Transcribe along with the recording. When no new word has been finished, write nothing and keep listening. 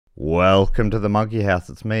Welcome to the Monkey House.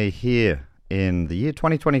 It's me here in the year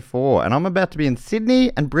 2024, and I'm about to be in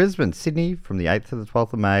Sydney and Brisbane. Sydney from the 8th to the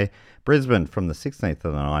 12th of May, Brisbane from the 16th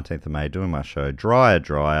to the 19th of May, doing my show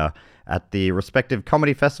Dryer at the respective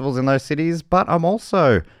comedy festivals in those cities. But I'm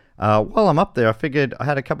also, while I'm up there, I figured I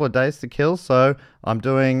had a couple of days to kill, so I'm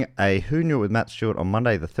doing a Who Knew It with Matt Stewart on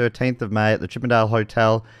Monday, the 13th of May at the Chippendale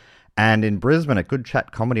Hotel, and in Brisbane at Good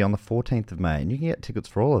Chat Comedy on the 14th of May. And you can get tickets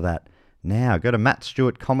for all of that now. Go to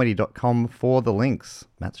mattstewartcomedy.com for the links.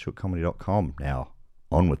 mattstewartcomedy.com. Now,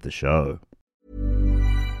 on with the show.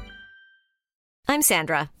 I'm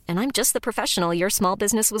Sandra, and I'm just the professional your small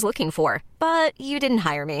business was looking for. But you didn't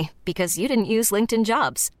hire me because you didn't use LinkedIn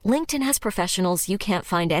Jobs. LinkedIn has professionals you can't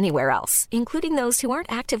find anywhere else, including those who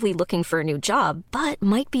aren't actively looking for a new job, but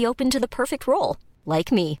might be open to the perfect role,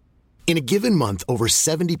 like me. In a given month, over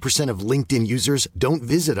 70% of LinkedIn users don't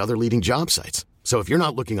visit other leading job sites. So if you're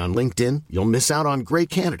not looking on LinkedIn, you'll miss out on great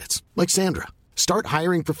candidates like Sandra. Start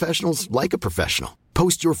hiring professionals like a professional.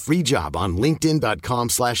 Post your free job on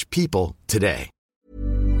linkedin.com/people today.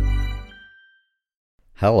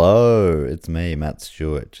 Hello, it's me, Matt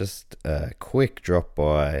Stewart. Just a quick drop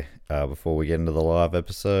by before we get into the live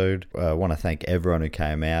episode. I want to thank everyone who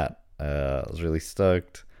came out. I was really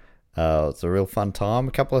stoked. It's a real fun time.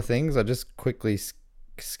 A couple of things. I just quickly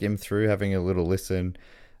skimmed through, having a little listen.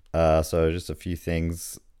 So just a few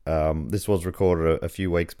things. This was recorded a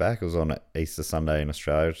few weeks back. It was on Easter Sunday in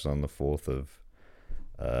Australia, which was on the 4th of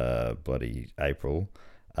bloody April,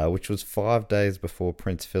 which was 5 days before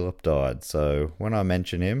Prince Philip died. So when I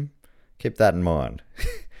mention him, keep that in mind.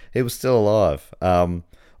 He was still alive.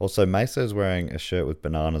 Also, Meso's wearing a shirt with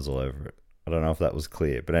bananas all over it. I don't know if that was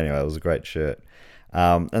clear, but anyway, it was a great shirt.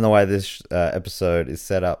 And the way this episode is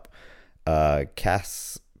set up,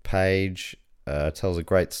 Cass Page tells a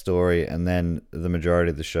great story, and then the majority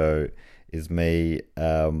of the show is me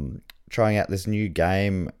trying out this new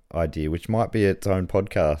game idea, which might be its own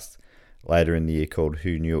podcast later in the year, called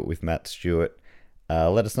Who Knew It with Matt Stewart.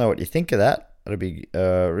 Let us know what you think of that. It'll be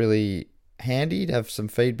really handy to have some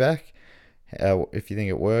feedback if you think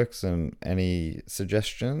it works, and any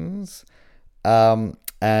suggestions.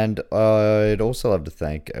 And I'd also love to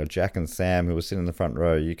thank Jack and Sam, who were sitting in the front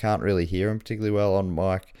row. You can't really hear them particularly well on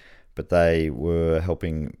mic, but they were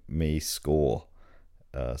helping me score.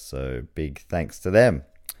 So big thanks to them.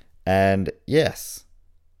 And yes,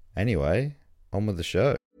 anyway, on with the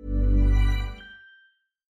show.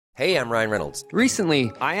 Hey, I'm Ryan Reynolds.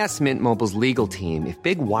 Recently, I asked Mint Mobile's legal team if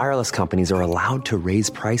big wireless companies are allowed to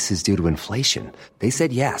raise prices due to inflation. They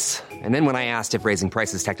said yes. And then when I asked if raising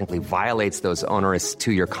prices technically violates those onerous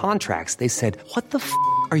 2-year contracts, they said, "What the f***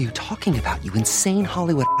 are you talking about, you insane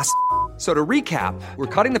Hollywood ass?" So to recap, we're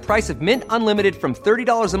cutting the price of Mint Unlimited from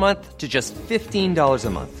 $30 a month to just $15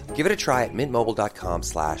 a month. Give it a try at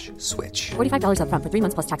mintmobile.com/switch. $45 up front for 3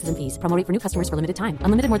 months plus taxes and fees. Promo rate for new customers for limited time.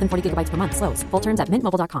 Unlimited more than 40 gigabytes per month. Slows full terms at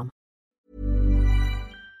mintmobile.com.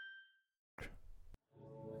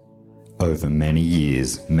 Over many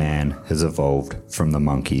years, man has evolved from the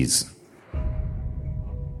monkeys.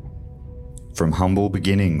 From humble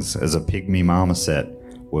beginnings as a pygmy marmoset,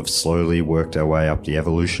 we've slowly worked our way up the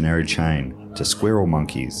evolutionary chain to squirrel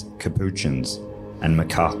monkeys, capuchins, and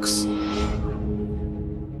macaques.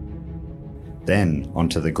 Then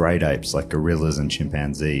onto the great apes like gorillas and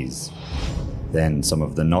chimpanzees. Then some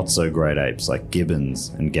of the not-so-great apes like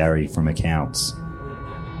gibbons and Gary from Accounts.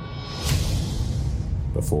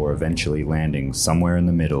 Before eventually landing somewhere in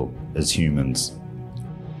the middle as humans.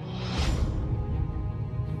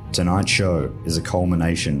 Tonight's show is a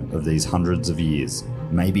culmination of these hundreds of years,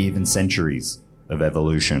 maybe even centuries, of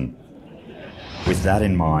evolution. With that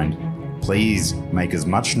in mind, please make as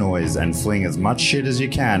much noise and fling as much shit as you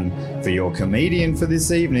can for your comedian for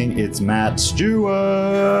this evening. It's Matt Stewart!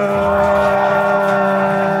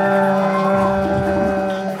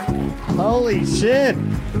 Holy shit!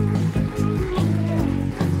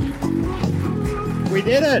 We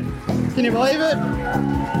did it! Can you believe it?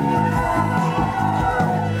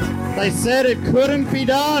 They said it couldn't be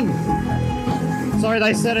done. Sorry,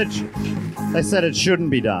 they said it shouldn't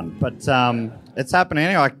be done, but it's happening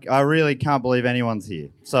anyway. I really can't believe anyone's here.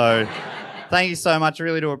 So thank you so much. I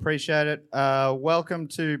really do appreciate it. Welcome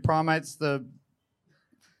to Primates, the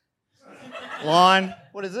line.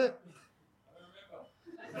 What is it?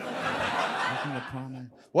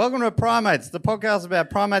 Welcome to Primates, the podcast about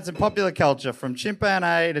primates and popular culture, from chimpan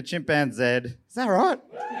A to chimpan Z. Is that right?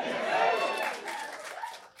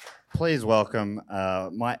 Please welcome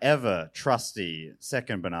my ever trusty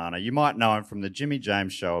second banana. You might know him from the Jimmy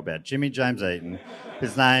James show about Jimmy James Eaton.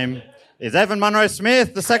 His name is Evan Munro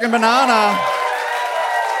Smith, the second banana.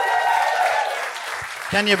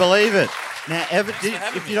 Can you believe it? Now, Evan,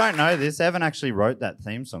 if you don't know this, Evan actually wrote that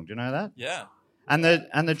theme song. Do you know that? Yeah. And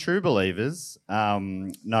the true believers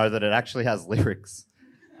know that it actually has lyrics.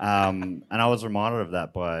 And I was reminded of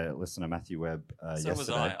that by listener Matthew Webb yesterday. So was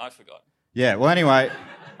I. I forgot. Yeah, well, anyway,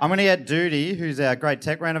 I'm going to get Duty, who's our great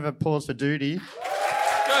tech. Round of applause for Duty.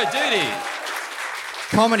 Go, Duty.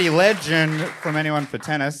 Comedy legend from Anyone for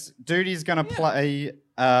Tennis. Duty's going to play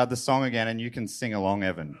the song again, and you can sing along,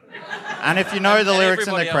 Evan. And if you know the lyrics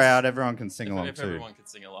in the crowd, everyone can sing along too. Everyone can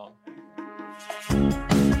sing along.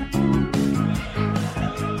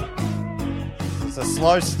 It's a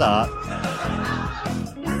slow start.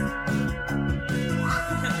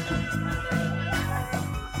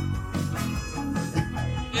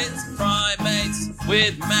 It's Primates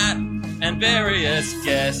with Matt and various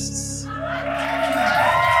guests. You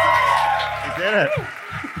did it.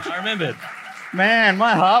 I remembered. Man,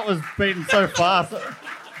 my heart was beating so fast.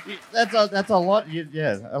 That's a lot.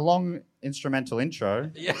 A long instrumental intro.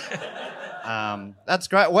 Yeah. That's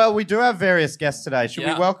great. Well, we do have various guests today. Should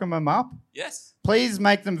we welcome them up? Yes. Please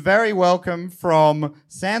make them very welcome from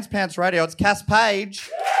Sans Pants Radio. It's Cass Page.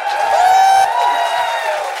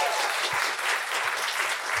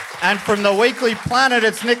 And from the Weekly Planet,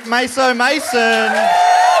 it's Nick Mason.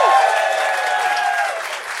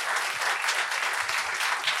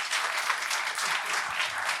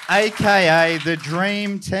 AKA the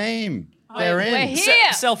Dream Team. They're in. We're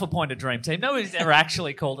here. Self-appointed Dream Team. Nobody's ever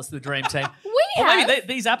actually called us the Dream Team. We have.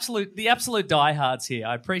 Maybe the absolute diehards here.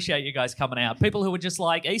 I appreciate you guys coming out. People who were just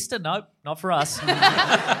like, Easter, nope, not for us.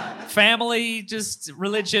 Family, just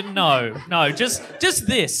religion, no, just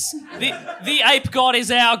this. The ape god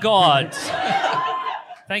is our god.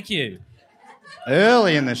 Thank you.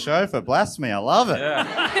 Early in the show for blasphemy. I love it.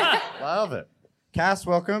 Yeah. Love it. Cass,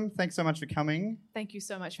 welcome. Thanks so much for coming. Thank you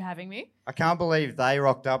so much for having me. I can't believe they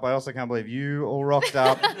rocked up. I also can't believe you all rocked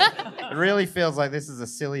up. It really feels like this is a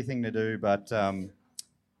silly thing to do, but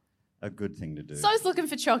a good thing to do. So I was looking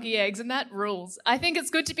for chalky eggs, and that rules. I think it's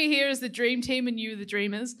good to be here as the dream team and you the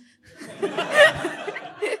dreamers.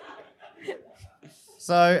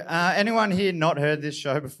 So, anyone here not heard this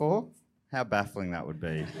show before? How baffling that would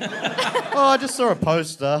be. Oh, I just saw a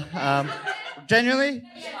poster. Genuinely?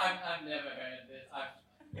 I've never heard this,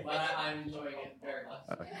 but I'm enjoying it very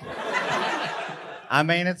much. I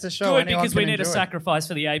mean, it's a show. Good, because we need a sacrifice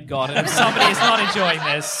for the ape god, and if somebody is not enjoying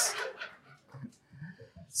this...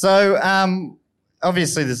 So,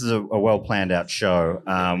 obviously, this is a well-planned out show.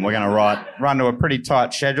 We're going to run to a pretty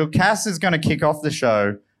tight schedule. Cass is going to kick off the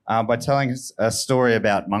show by telling us a story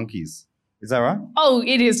about monkeys. Is that right? Oh,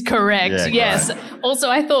 it is correct. Yeah, yes. right. Also,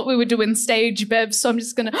 I thought we were doing stage bevs, so I'm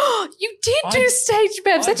just going to... Oh, you did do stage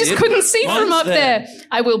bevs. I just couldn't see from up there.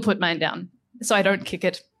 I will put mine down so I don't kick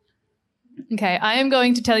it. Okay, I am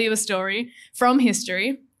going to tell you a story from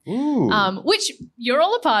history, which you're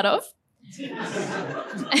all a part of.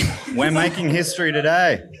 We're making history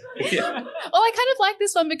today. Well, I kind of like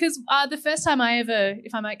this one because the first time I ever,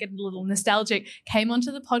 if I might get a little nostalgic, came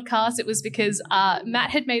onto the podcast, it was because Matt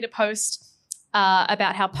had made a post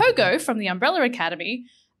about how Pogo from the Umbrella Academy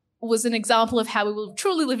was an example of how we were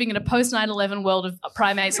truly living in a post-9/11 world of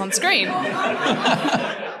primates on screen.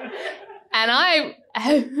 And I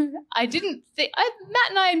didn't think... Matt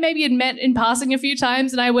and I maybe had met in passing a few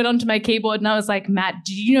times, and I went onto my keyboard and I was like, Matt,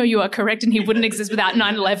 do you know you are correct and he wouldn't exist without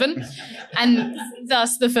 9/11? And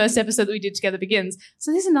thus the first episode that we did together begins.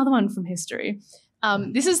 So there's another one from history.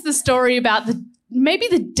 This is the story about maybe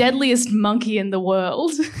the deadliest monkey in the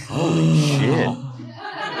world. Holy shit.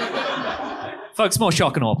 Folks, more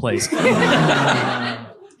shock and awe, please. And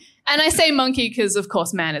I say monkey because, of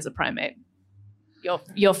course, man is a primate.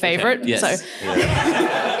 Your favourite. Okay. Yes. So.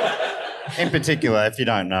 Yeah. In particular, if you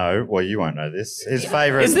don't know, well, you won't know this, his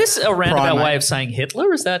favourite... Is this a roundabout way of saying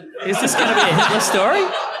Hitler? Is this going to be a Hitler story?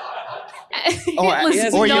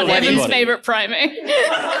 Hitler's not Evan's favourite primate.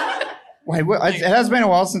 Wait, it has been a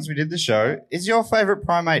while since we did the show. Is your favourite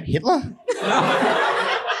primate Hitler?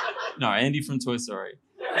 No, Andy from Toy Story.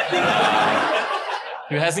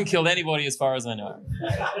 Who hasn't killed anybody as far as I know.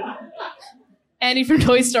 Andy from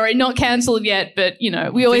Toy Story, not cancelled yet, but, you know,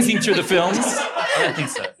 we always... Thinking through the films? I don't think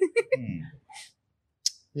so.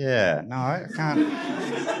 Yeah, no, I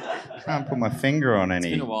can't put my finger on any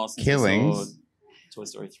It's been a while since killings. I saw Toy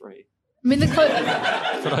Story 3. I mean, You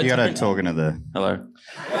got to talk into the... Hello.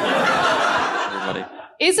 Everybody.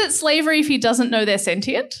 Is it slavery if he doesn't know they're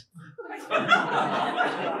sentient?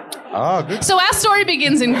 Oh, good. So our story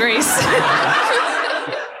begins in Greece. They're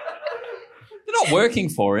not working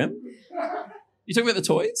for him. You talking about the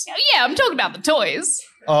toys? Yeah, I'm talking about the toys.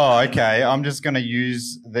 Oh, okay. I'm just going to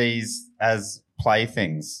use these as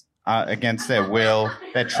playthings. against their will.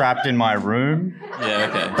 They're trapped in my room. Yeah,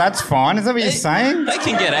 okay. That's fine. Is that what you're saying? They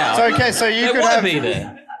can get out. So, okay, so you they could want have... to be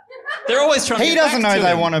there. They're always trying to He get doesn't back know to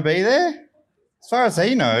they him. want to be there. As far as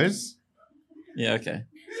he knows. Yeah, okay.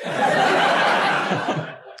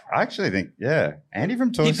 I actually think, yeah. Andy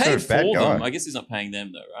from Toy He Story paid is a bad for guy. them. I guess he's not paying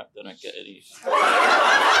them, though, right? They don't get any...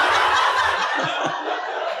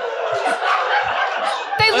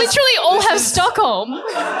 They literally all have Stockholm.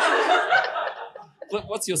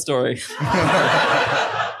 What's your story?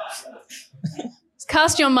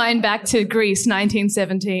 Cast your mind back to Greece,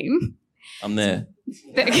 1917. I'm there.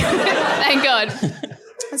 Thank God.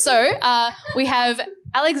 So we have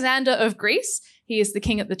Alexander of Greece. He is the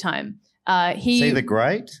king at the time. Is he the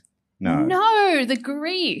Great? No. No, the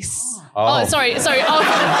Greece. Oh. Sorry.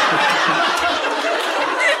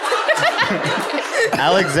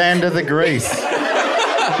 Alexander the Greece.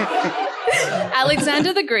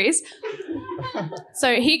 Alexander the Greece.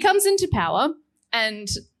 So he comes into power and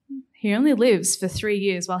he only lives for 3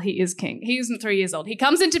 years while he is king. He isn't 3 years old. He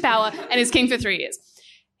comes into power and is king for 3 years.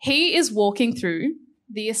 He is walking through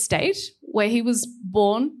the estate where he was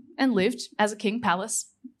born and lived as a king palace,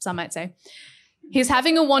 some might say. He's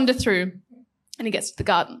having a wander through and he gets to the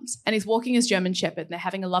gardens and he's walking his German Shepherd and they're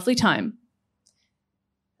having a lovely time.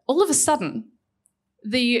 All of a sudden,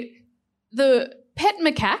 the pet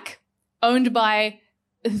macaque owned by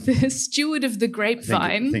the steward of the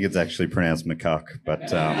grapevine. I think it's actually pronounced macaque, but...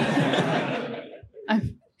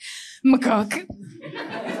 Macaque.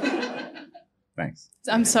 Thanks.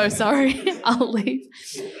 I'm so sorry. I'll leave.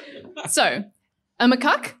 So, a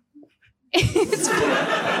macaque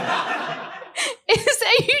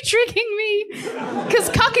are you tricking me? Because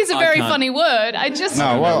cuck is a very funny word. I just...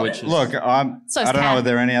 No, well, look, I So don't know, cat. are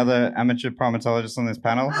there any other amateur primatologists on this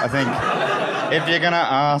panel? I think if you're going to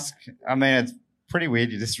ask, I mean, it's pretty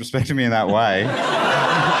weird you disrespected me in that way.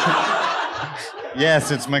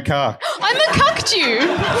 Yes, it's macaque. I macaqued you.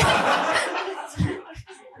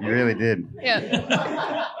 You really did.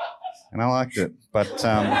 Yeah. And I liked it. But,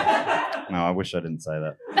 no, I wish I didn't say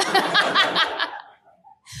that.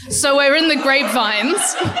 So we're in the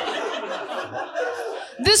grapevines.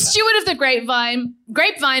 The steward of the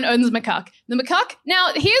grapevine owns the macaque. The macaque, now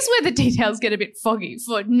here's where the details get a bit foggy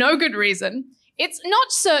for no good reason. It's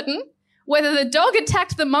not certain whether the dog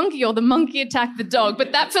attacked the monkey or the monkey attacked the dog,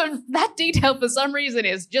 but that detail for some reason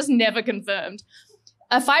is just never confirmed.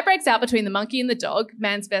 A fight breaks out between the monkey and the dog.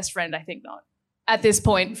 Man's best friend, I think not. At this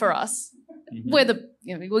point for us. Mm-hmm. We're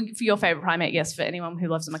for your favourite primate, yes. For anyone who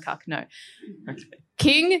loves a macaque, no. Okay.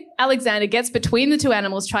 King Alexander gets between the two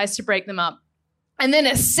animals, tries to break them up. And then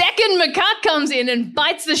a second macaque comes in and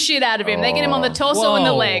bites the shit out of him. They get him on the torso and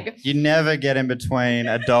the leg. You never get in between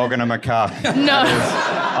a dog and a macaque. No.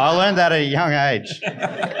 I learned that at a young age.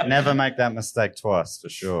 Never make that mistake twice, for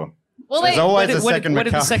sure. Well, There's always a Where second did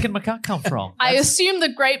the macaque. second macaque come from? I assume the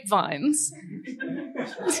grapevines.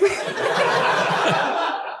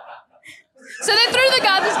 So they're through the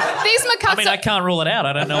gardens. These macaques I mean, I can't rule it out.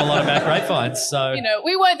 I don't know a lot about grapevines, so...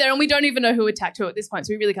 we weren't there and we don't even know who attacked who at this point,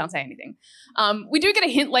 so we really can't say anything. We do get a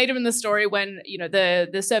hint later in the story when,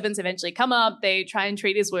 the servants eventually come up, they try and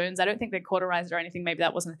treat his wounds. I don't think they cauterized or anything. Maybe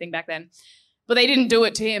that wasn't a thing back then. But they didn't do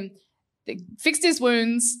it to him. They fixed his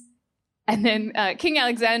wounds. And then King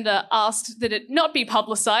Alexander asked that it not be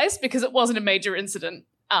publicized because it wasn't a major incident.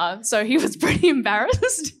 So he was pretty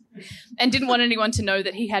embarrassed and didn't want anyone to know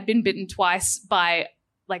that he had been bitten twice by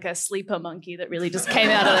like a sleeper monkey that really just came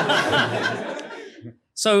out of it.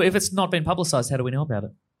 So if it's not been publicised, how do we know about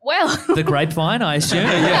it? Well... The grapevine, I assume?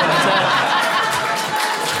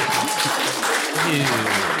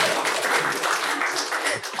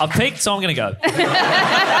 I've peaked, so I'm going to go.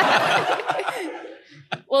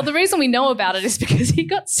 Well, the reason we know about it is because he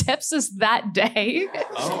got sepsis that day.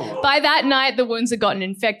 Oh. By that night, the wounds had gotten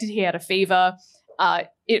infected. He had a fever.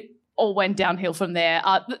 It all went downhill from there.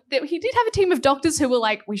 He did have a team of doctors who were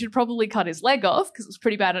like, we should probably cut his leg off because it was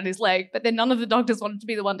pretty bad on his leg. But then none of the doctors wanted to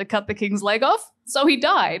be the one to cut the king's leg off. So he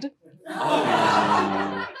died.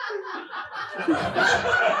 Oh.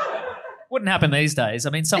 Wouldn't happen these days.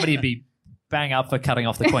 I mean, somebody would be bang up for cutting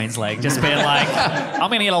off the Queen's leg, just being like, I'm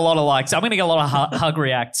going to get a lot of likes. I'm going to get a lot of hug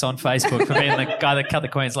reacts on Facebook for being the guy that cut the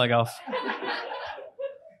Queen's leg off.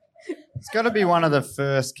 It's got to be one of the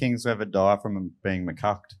first kings to ever die from him being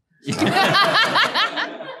macaqued.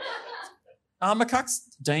 Are macaques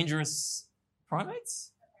dangerous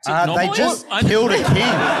primates? They just killed a king.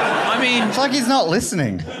 I mean... It's like he's not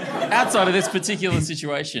listening. Outside of this particular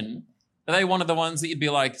situation, are they one of the ones that you'd be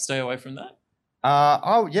like, stay away from that?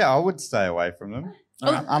 I would stay away from them.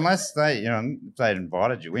 Right. Unless they, if they'd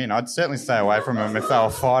invited you in. I'd certainly stay away from them if they were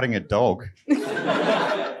fighting a dog.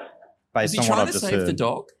 based Is he on what trying I've to just save heard. the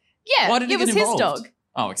dog? Yeah, Why did he it was get his involved? dog.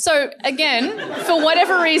 Oh, okay. So again, for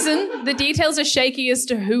whatever reason, the details are shaky as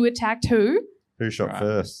to who attacked who. Who shot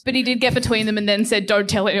first? But he did get between them and then said, "Don't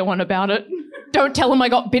tell anyone about it. Don't tell them I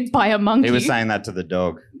got bit by a monkey." He was saying that to the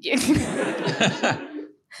dog.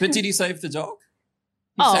 But did he save the dog?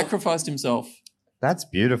 He Oh. sacrificed himself. That's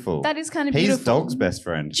beautiful. That is kind of He's beautiful. dog's best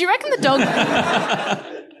friend. Do you reckon the dog? Do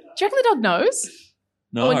you reckon the dog knows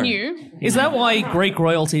No. or knew? Is that why Greek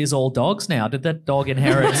royalty is all dogs now? Did that dog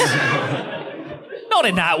inherit? Not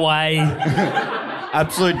in that way.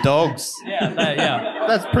 Absolute dogs. Yeah.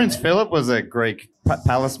 That's Prince Philip was a Greek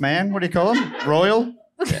palace man. What do you call him? Royal.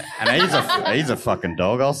 Yeah. And he's a fucking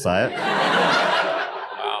dog. I'll say it.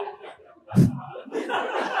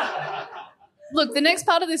 Look, the next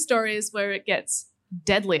part of this story is where it gets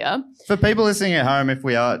deadlier. For people listening at home, if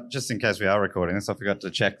we are, just in case we are recording this, I forgot to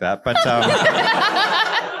check that. But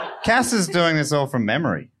Cass is doing this all from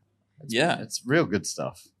memory. Yeah. It's real good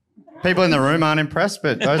stuff. People in the room aren't impressed,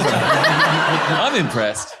 but those are. I'm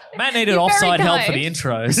impressed. Matt needed You're very offside help for kind. the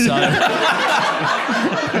intro, so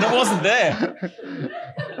It wasn't there.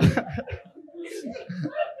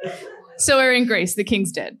 So we're in Greece. The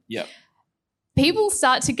king's dead. Yep. People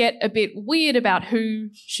start to get a bit weird about who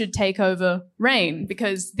should take over reign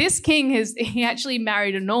because this king he actually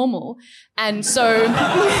married a normal, and so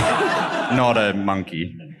Not a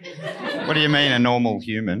monkey. What do you mean, a normal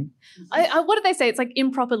human? what did they say? It's like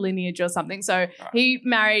improper lineage or something. So he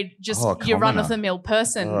married just Oh, your commoner. run-of-the-mill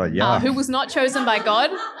person Oh, yeah. who was not chosen by God.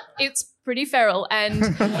 It's pretty feral, and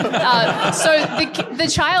so the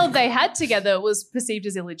child they had together was perceived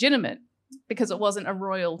as illegitimate because it wasn't a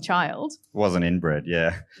royal child. Wasn't inbred,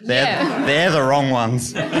 yeah. Yeah. They're the wrong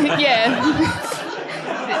ones. Yeah.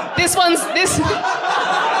 this.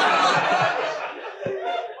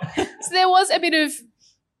 So there was a bit of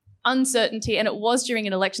uncertainty, and it was during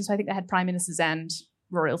an election. So I think they had prime ministers and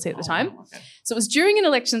royalty at the time. Okay. So it was during an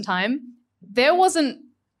election time. There wasn't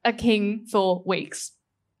a king for weeks.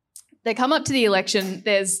 They come up to the election.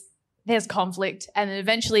 There's conflict, and then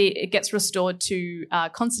eventually it gets restored to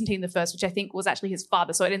Constantine I, which I think was actually his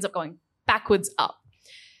father. So it ends up going backwards up,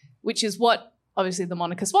 which is what obviously the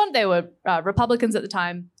monarchists want. They were Republicans at the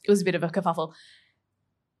time. It was a bit of a kerfuffle.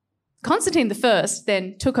 Constantine I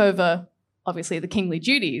then took over, obviously, the kingly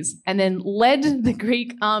duties and then led the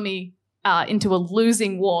Greek army into a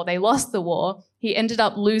losing war. They lost the war. He ended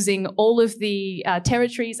up losing all of the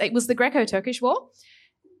territories. It was the Greco-Turkish War.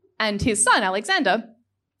 And his son, Alexander,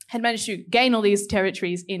 had managed to gain all these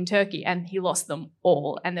territories in Turkey, and he lost them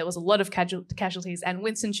all. And there was a lot of casualties. And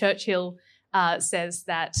Winston Churchill says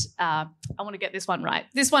that, I want to get this one right.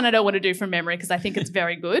 This one I don't want to do from memory because I think it's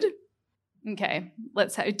very good. Okay,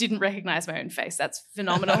 didn't recognise my own face. That's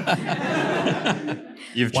phenomenal.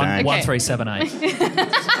 You've changed. 1378.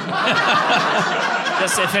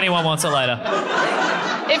 Just if anyone wants it later.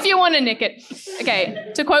 If you want to nick it.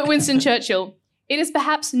 Okay, to quote Winston Churchill, "It is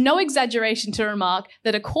perhaps no exaggeration to remark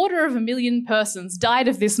that 250,000 persons died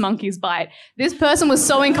of this monkey's bite. This person was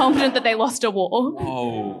so incompetent that they lost a war."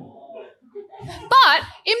 Oh. But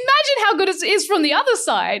imagine how good it is from the other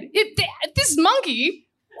side. This monkey,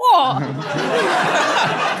 whoa.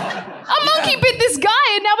 A monkey bit this guy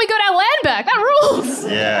and now we got our land back. That rules.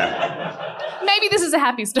 Yeah. Maybe this is a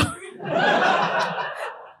happy story.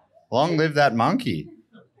 Long live that monkey.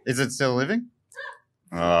 Is it still living?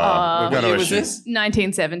 We've got What to year was assume. this?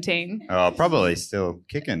 1917. Oh, probably still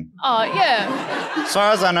kicking. Oh, yeah. As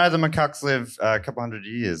far as I know, the macaques live a couple hundred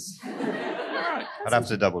years. I'd have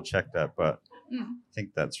to double check that, but I think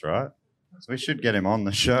that's right. So we should get him on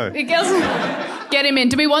the show. Get him in.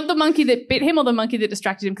 Do we want the monkey that bit him or the monkey that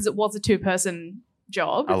distracted him? Because it was a two-person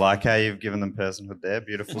job. I like how you've given them personhood there.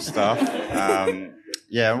 Beautiful stuff.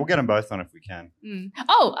 Yeah, we'll get them both on if we can.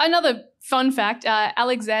 Oh, another fun fact.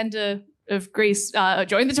 Alexander of Greece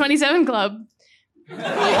joined the 27 Club.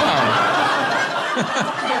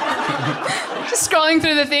 Just scrolling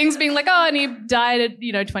through the things, being like, oh, and he died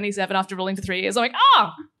at, 27 after ruling for 3 years. I'm like,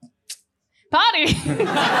 oh, party.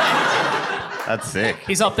 That's sick.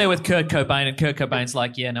 He's up there with Kurt Cobain, and Kurt Cobain's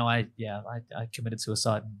like, I committed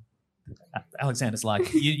suicide. And Alexander's like,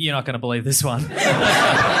 you're not going to believe this one.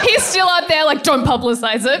 He's still out there like, don't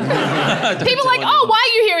publicize it. People are like, oh, why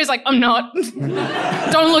are you here? He's like, I'm not.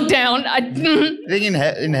 Don't look down. I think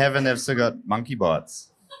in heaven they've still got monkey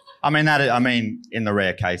bites. I mean, in the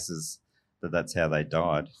rare cases that's how they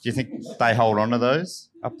died. Do you think they hold on to those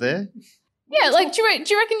up there? Yeah, like, do you reckon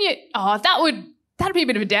that'd be a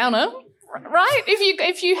bit of a downer, right?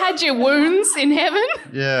 If you had your wounds in heaven.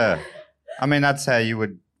 Yeah. I mean, that's how you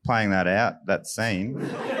would playing that out, that scene.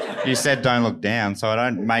 You said don't look down, so I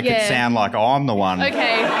don't make it sound like I'm the one.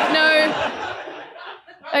 Okay, no.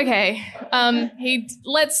 Okay.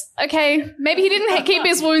 Maybe he didn't keep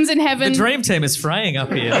his wounds in heaven. The dream team is fraying up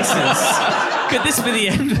here. Could this be the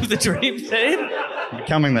end of the dream team?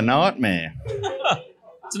 Becoming the nightmare.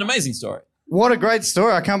 It's an amazing story. What a great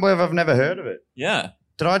story. I can't believe I've never heard of it. Yeah.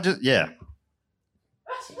 Did I just... Yeah.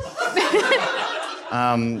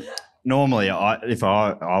 Normally, if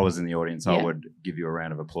I was in the audience, I would give you a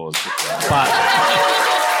round of applause. But...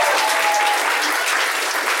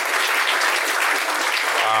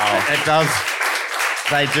 It does.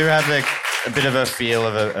 They do have a bit of a feel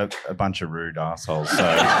of a bunch of rude assholes. So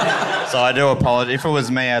I do apologise. If it was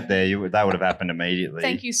me out there, that would have happened immediately.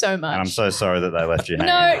 Thank you so much. And I'm so sorry that they left you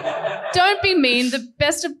hanging. No, don't be mean. The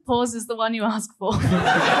best applause is the one you ask for.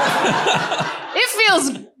 It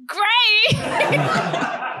feels great.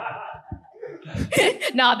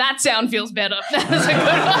 No, that sound feels better. That's a good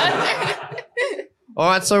one. All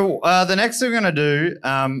right, so the next thing we're going to do,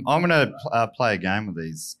 I'm going to play a game with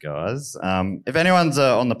these guys. If anyone's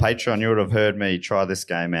on the Patreon, you would have heard me try this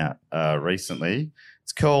game out recently.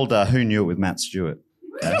 It's called Who Knew It with Matt Stewart.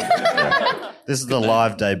 Okay? This is the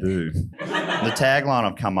live debut. The tagline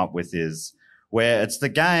I've come up with is where it's the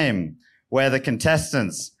game where the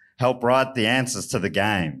contestants help write the answers to the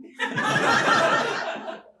game.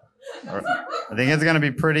 I think it's going to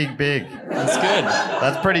be pretty big. That's good.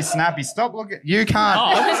 That's pretty snappy. Stop looking. You can't.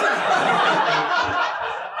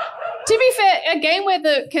 To be fair, a game where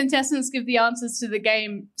the contestants give the answers to the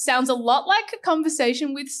game sounds a lot like a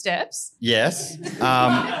conversation with steps. Yes.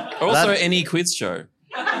 Also, any quiz show.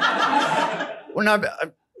 Well, no,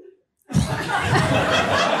 but,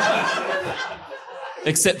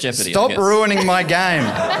 except Jeopardy. Stop ruining my game.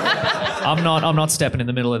 I'm not stepping in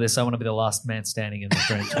the middle of this. I want to be the last man standing in the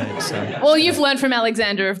dream team. So. Well, you've learned from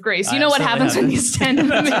Alexander of Greece. You know what happens when you stand in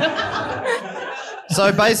the middle.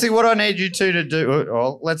 So basically what I need you two to do...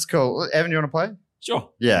 Well, let's call... Evan, you want to play?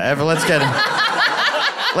 Sure. Yeah, Evan, let's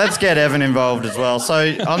get Evan involved as well. So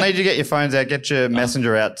I'll need you to get your phones out, get your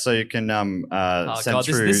messenger out so you can send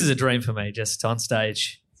through... This is a dream for me, just on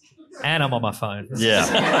stage. And I'm on my phone. Yeah.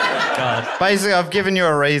 God. Basically, I've given you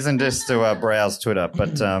a reason just to browse Twitter,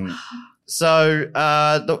 but...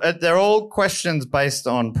 they're all questions based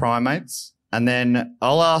on primates, and then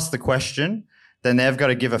I'll ask the question, then they've got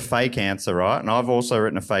to give a fake answer, right? And I've also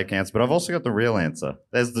written a fake answer, but I've also got the real answer.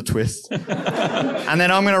 There's the twist. And then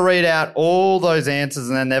I'm going to read out all those answers,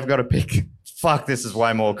 and then they've got to pick, fuck, this is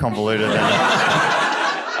way more convoluted than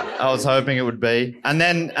I was hoping it would be. And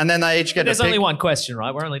then they each get to pick. There's only one question,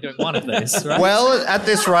 right? We're only doing one of these, right? Well, at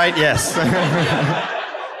this rate, yes.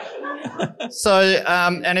 So,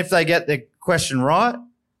 and if they get the question right,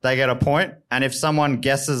 they get a point. And if someone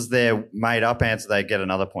guesses their made-up answer, they get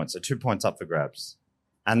another point. So 2 points up for grabs.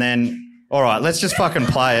 And then, all right, let's just fucking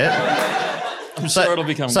play it. I'm sure it'll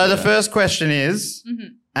become So clear. the first question is,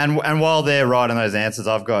 and while they're writing those answers,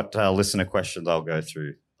 I've got listener questions I'll go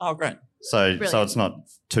through. Oh, great. So it's not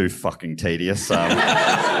too fucking tedious.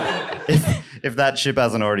 If that ship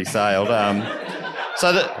hasn't already sailed.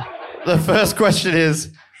 So the first question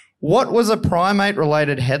is, what was a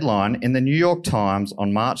primate-related headline in the New York Times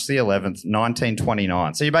on March the 11th,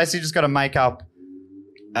 1929? So you basically just got to make up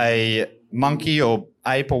a monkey or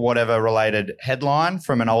ape or whatever related headline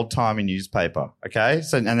from an old-timey newspaper, okay?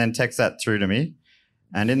 So and then text that through to me.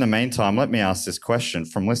 And in the meantime, let me ask this question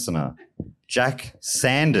from listener Jack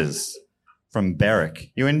Sanders from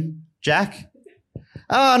Berwick. You in, Jack?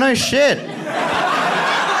 Oh, no shit.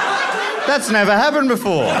 That's never happened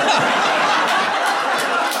before.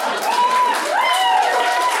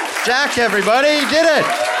 Jack, everybody, you did it.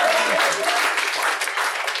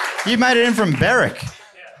 You made it in from Berwick.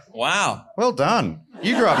 Wow. Well done.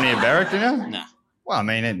 You grew up near Berwick, didn't you? Nah. Well, I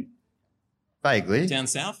mean, vaguely. Down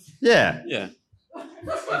south? Yeah. Yeah. Do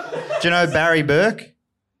you know Barry Burke?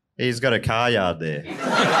 He's got a car yard there.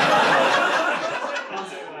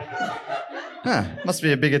 Must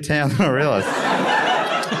be a bigger town than I realised.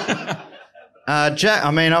 Jack,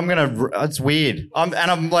 I mean, it's weird.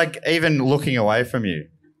 I'm like even looking away from you.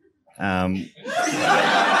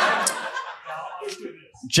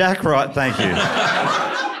 Jack, right, thank you.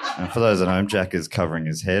 For those at home, Jack is covering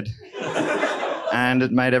his head. And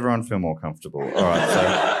it made everyone feel more comfortable. All right, so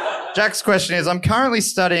Jack's question is, I'm currently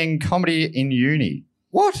studying comedy in uni.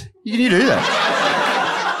 What? Can you do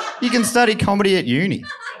that? You can study comedy at uni.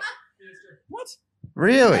 What?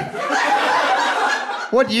 Really?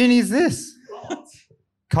 What uni is this?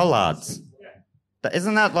 Collards.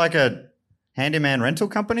 Isn't that like a handyman rental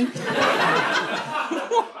company?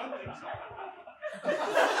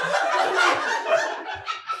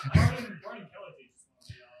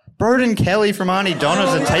 Broden Kelly from Arnie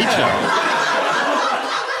Donna's a teacher.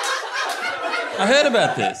 I heard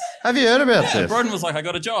about this. Have you heard about Yeah, this? Broden was like, I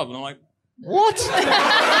got a job. And I'm like, What?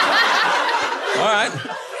 all right.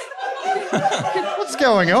 What's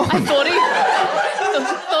going on? Thought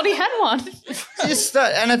he had one.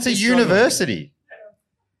 And it's a university.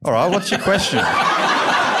 All right, what's your question? This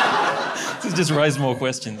has just raised more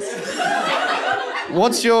questions.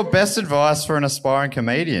 What's your best advice for an aspiring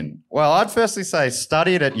comedian? Well, I'd firstly say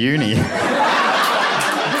study it at uni.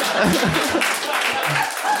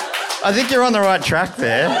 I think you're on the right track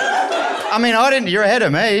there. I mean, you're ahead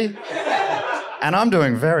of me. And I'm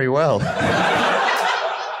doing very well.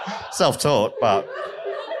 Self-taught, but...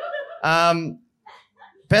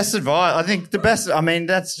 best advice, I think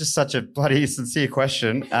that's just such a bloody sincere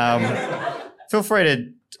question. Feel free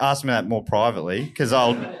to ask me that more privately, because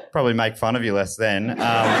I'll probably make fun of you less then.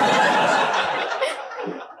 I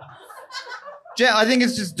think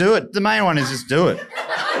it's just do it. The main one is just do it.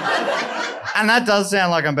 And that does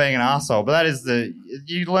sound like I'm being an arsehole, but that is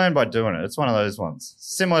you learn by doing it. It's one of those ones.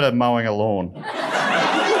 Similar to mowing a lawn.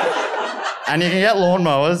 And you can get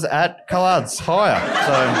lawnmowers at Cullard's hire.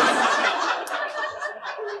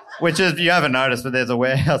 Which is, you haven't noticed, but there's a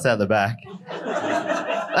warehouse out the back.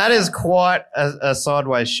 That is quite a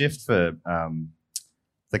sideways shift for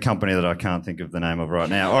the company that I can't think of the name of right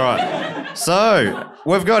now. All right. So,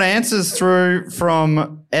 we've got answers through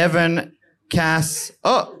from Evan, Cass.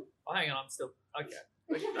 Oh, hang on, I'm still... Okay.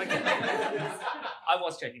 I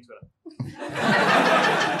was checking Twitter.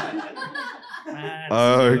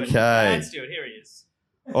 Okay. Let's do it. Here he is.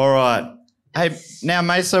 All right. Hey, now,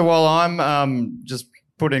 Mesa, while I'm just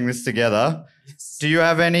putting this together, do you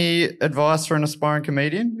have any advice for an aspiring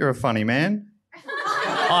comedian? You're a funny man.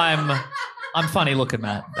 I'm funny looking,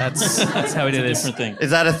 Matt. That's how we do this. Different thing.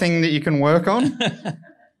 Is that a thing that you can work on?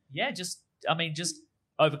 Yeah, just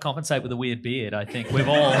overcompensate with a weird beard. I think we've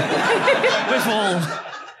all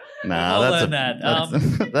learned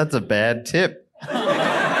that. That's a bad tip.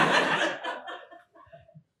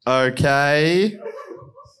 Okay.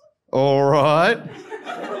 All right.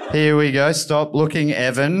 Here we go. Stop looking,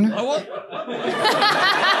 Evan. Oh, what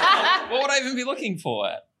would I even be looking for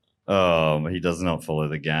at? Oh, he does not follow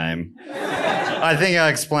the game. I think I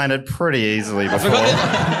explained it pretty easily before.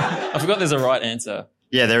 I forgot there's a right answer.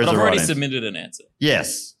 Yeah, there is a right answer. I've already submitted an answer.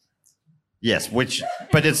 Yes,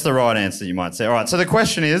 but it's the right answer, you might say. All right, so the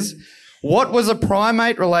question is, what was a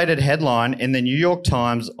primate-related headline in the New York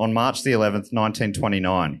Times on March the 11th,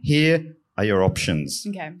 1929? Here are your options.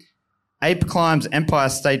 Okay. Ape climbs Empire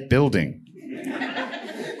State Building.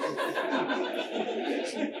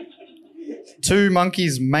 2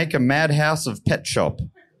 monkeys make a madhouse of pet shop.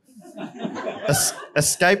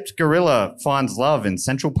 Escaped gorilla finds love in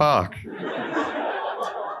Central Park.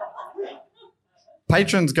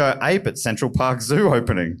 Patrons go ape at Central Park Zoo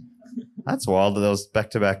opening. That's wild that was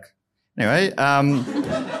back-to-back. Anyway,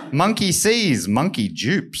 monkey sees, monkey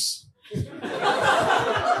dupes.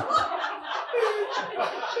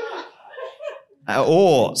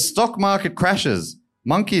 Or stock market crashes,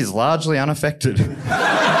 monkeys largely unaffected.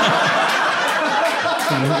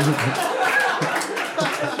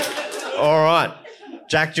 All right.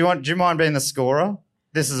 Jack, do you mind being the scorer?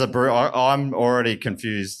 This is I'm already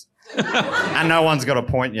confused. And no one's got a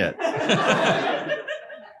point yet.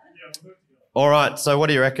 All right, so what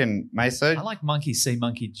do you reckon, Maso? I like monkey see,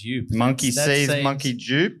 monkey dupe. Monkey sees, monkey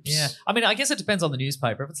dupes? Yeah. I mean, I guess it depends on the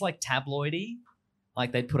newspaper. If it's like tabloidy,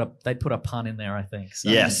 like they'd put a pun in there, I think. So,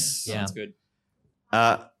 yes. Yeah. Sounds good.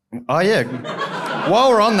 Oh, yeah.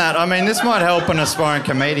 While we're on that, I mean, this might help an aspiring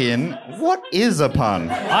comedian. What is a pun?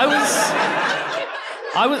 I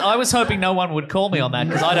was hoping no one would call me on that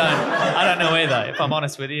because I don't know either, if I'm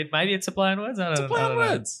honest with you. Maybe it's a play on words. I don't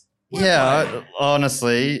know. Yeah,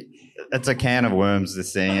 honestly, it's a can of worms,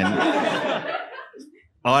 this thing. And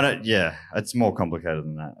it's more complicated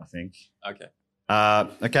than that, I think. Okay.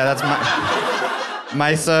 Okay, that's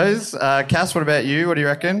Meso's. Cass, what about you? What do you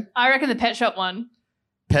reckon? I reckon the pet shop one.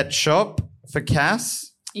 Pet shop for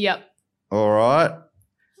Cass? Yep. All right.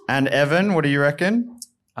 And Evan, what do you reckon?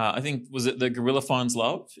 I think, was it the gorilla finds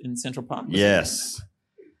love in Central Park? Yes.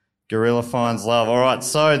 Gorilla finds love. All right,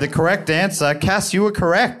 so the correct answer, Cass, you were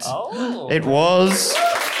correct. Oh. It was...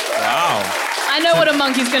 Wow. I know what a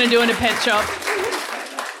monkey's going to do in a pet shop.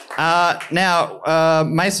 Now,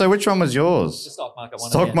 Meso, which one was yours? The stock market one.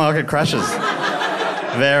 Stock market crashes.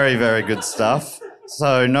 Very, very good stuff.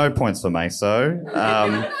 So no points for Meso.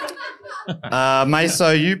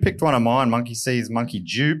 Meso, you picked one of mine. Monkey sees, monkey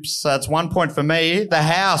dupes. So that's 1 point for me. The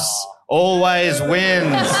house always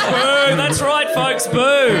wins. Boo! That's right, folks.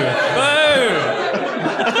 Boo! Boo!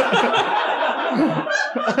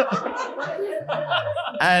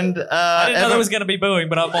 And I didn't know there was going to be booing,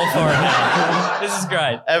 but I'm all for it now. This is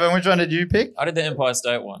great. Evan, which one did you pick? I did the Empire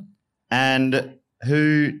State one. And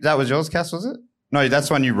who? That was yours, Cass, was it? No,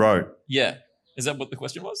 that's one you wrote. Yeah. Is that what the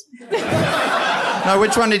question was? No,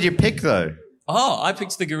 which one did you pick though? Oh, I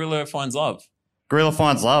picked the Gorilla Finds Love. Gorilla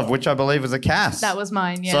Finds Love, which I believe was a Cass. That was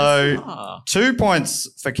mine, yes. So 2 points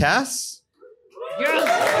for Cass.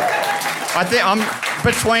 I think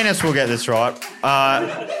between us we'll get this right.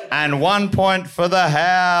 And 1 point for the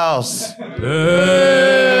house.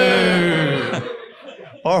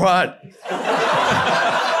 All right.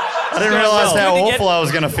 I didn't realise how awful I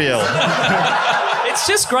was going to feel. It's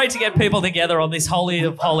just great to get people together on this holy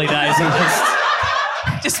of holy days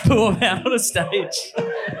and just poo them out on a stage.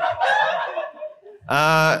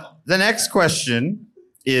 The next question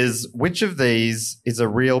is, which of these is a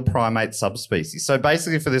real primate subspecies? So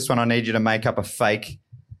basically for this one, I need you to make up a fake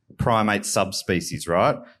primate subspecies,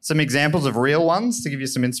 right? Some examples of real ones to give you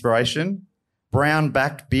some inspiration.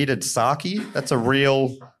 Brown-backed bearded saki. That's a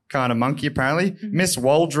real kind of monkey, apparently. Miss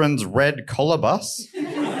Waldron's red colobus.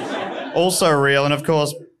 Also real. And, of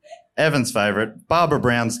course, Evan's favourite, Barbara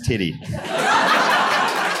Brown's titty.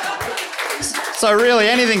 So really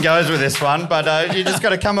anything goes with this one, but you just got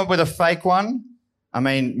to come up with a fake one. I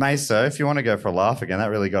mean, Meso, if you want to go for a laugh again, that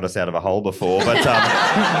really got us out of a hole before.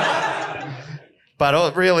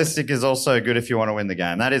 But realistic is also good if you want to win the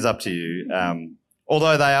game. That is up to you.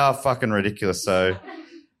 Although they are fucking ridiculous, so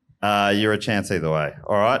you're a chance either way.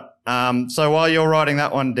 All right? So while you're writing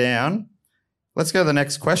that one down, let's go to the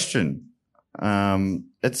next question.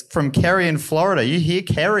 It's from Kerry in Florida. You hear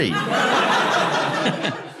Kerry?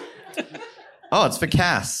 Oh, it's for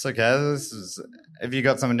Cass. Okay, have you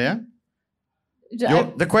got something down?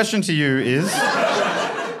 The question to you is...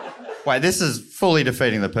 Wait, this is fully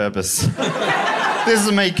defeating the purpose. This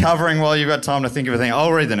is me covering while you've got time to think of a thing.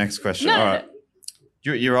 I'll read the next question. No, all right.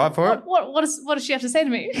 You right for it? What does she have to say to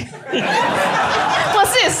me?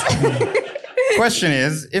 What's this? Question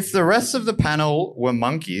is, if the rest of the panel were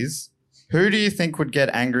monkeys, who do you think would get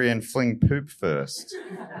angry and fling poop first?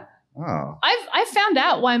 Oh. I've found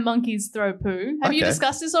out why monkeys throw poo. Have you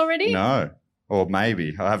discussed this already? No. Or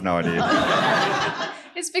maybe. I have no idea.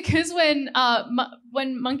 It's because when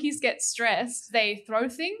monkeys get stressed, they throw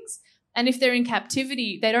things. And if they're in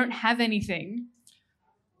captivity, they don't have anything.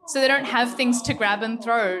 So they don't have things to grab and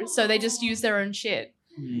throw. So they just use their own shit.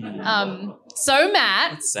 So,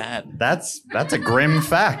 Matt. That's sad. That's a grim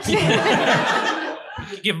fact. You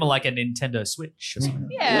could give them like a Nintendo Switch or something.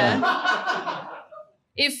 Yeah.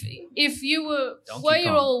 If you were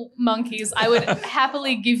all monkeys, I would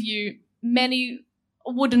happily give you many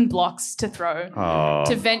wooden blocks to throw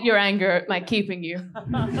to vent your anger at my keeping you.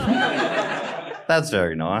 That's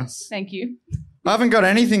very nice. Thank you. I haven't got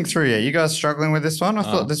anything through yet. You guys struggling with this one? I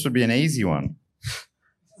thought this would be an easy one.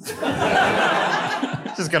 Just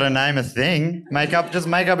got to name a thing. Just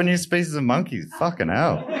make up a new species of monkeys. Fucking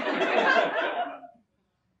hell.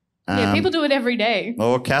 Yeah, people do it every day.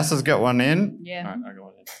 Oh, Cass has got one in. Yeah. All right, I got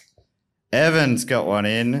one in. Evan's got one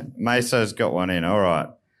in. Meso's got one in. All right.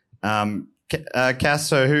 Cass,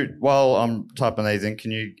 so while I'm typing these in,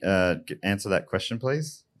 can you answer that question,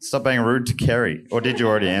 please? Stop being rude to Kerry. Or did you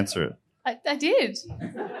already answer it? I did.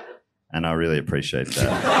 And I really appreciate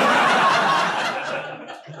that.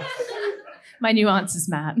 My new answer's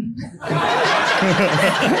Matt.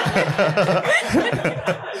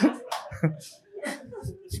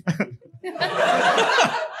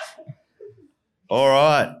 All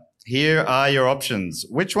right. Here are your options.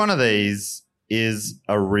 Which one of these is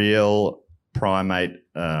a real primate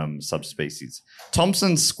subspecies?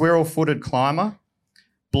 Thompson's squirrel-footed climber,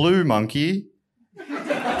 blue monkey,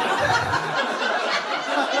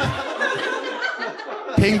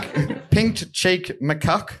 pinked cheek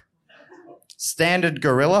macaque, standard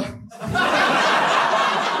gorilla,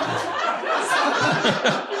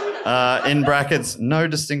 in brackets, no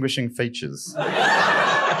distinguishing features,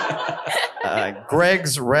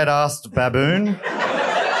 Greg's red-assed baboon,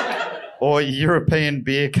 or European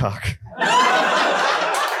beer cock.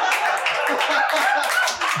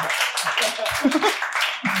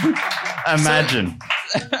 Imagine.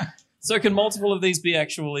 So can multiple of these be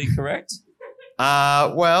actually correct?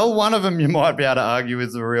 Well, one of them you might be able to argue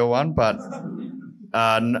is the real one, but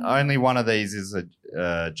only one of these is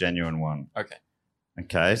a genuine one. Okay.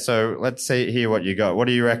 Okay, so let's hear what you got. What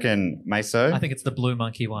do you reckon, Meso? I think it's the blue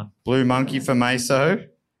monkey one. Blue monkey for Meso.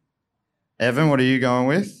 Evan, what are you going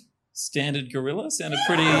with? Standard gorilla sounded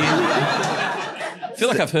pretty... I feel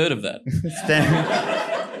like I've heard of that.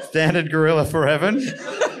 Standard gorilla for Evan.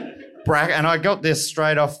 and I got this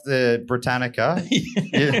straight off the Britannica.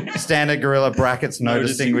 Yeah, standard gorilla brackets, no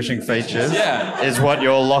distinguishing features. Yeah. Is what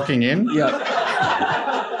you're locking in. Yep.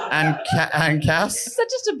 And Cass? Is that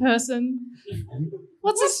just a person?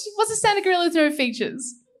 What's a standard gorilla with no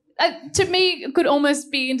features? To me, it could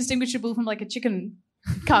almost be indistinguishable from like a chicken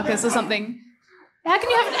carcass or something. How can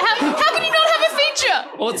you how can you not have a feature?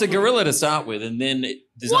 Well, it's a gorilla to start with, and then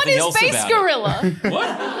there's What nothing is else base about gorilla? it.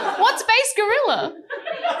 What? What's base gorilla?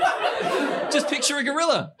 Just picture a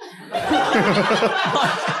gorilla.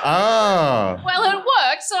 Oh. Well, it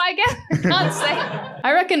worked, so I guess I can't say.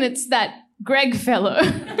 I reckon it's that Greg fellow.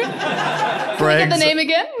 Can we get the name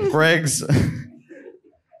again?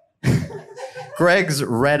 Greg's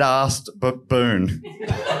red-assed baboon.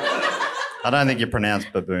 I don't think you pronounce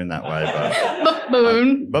baboon that way, but...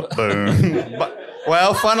 Baboon. Baboon.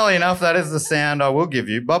 Well, funnily enough, that is the sound I will give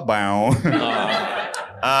you. Baboon.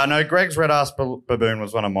 No, Greg's red-assed baboon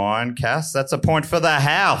was one of mine, Cass. That's a point for the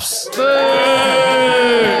house.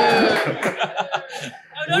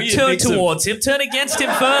 Don't turn towards him. Turn against him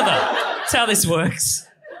further. That's how this works.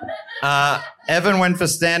 Evan went for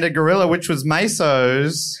standard gorilla, which was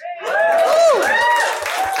Meso's.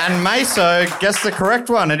 And Meso guessed the correct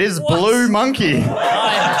one. It is blue monkey.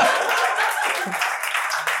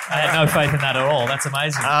 I had no faith in that at all. That's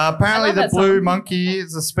amazing. Apparently the blue monkey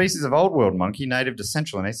is a species of old world monkey native to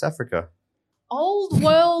Central and East Africa. Old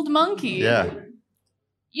world monkey? Yeah.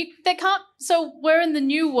 They can't... So we're in the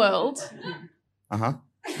new world. Uh-huh.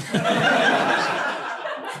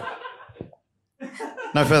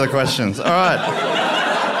 No further questions. All right.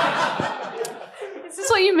 Is this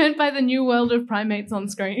what you meant by the new world of primates on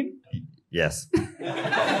screen? Yes.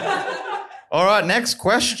 All right, next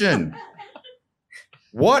question.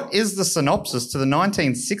 What is the synopsis to the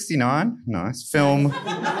 1969 film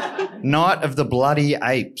Night of the Bloody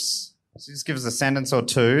Apes? So just give us a sentence or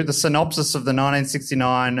two. The synopsis of the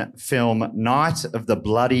 1969 film Night of the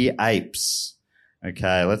Bloody Apes.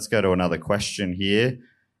 Okay, let's go to another question here.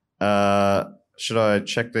 Should I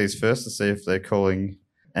check these first to see if they're calling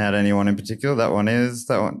out anyone in particular? That one.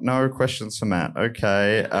 No questions for Matt.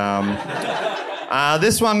 Okay.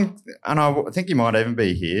 This one, and I think he might even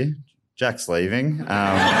be here. Jack's leaving.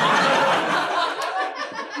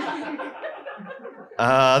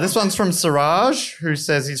 This one's from Siraj, who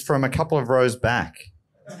says he's from a couple of rows back.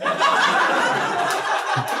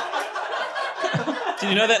 Did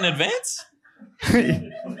you know that in advance?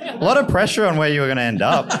 A lot of pressure on where you were going to end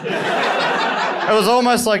up. It was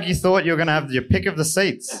almost like you thought you were going to have your pick of the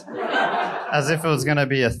seats, as if it was going to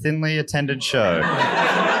be a thinly attended show.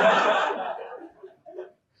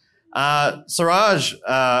 Siraj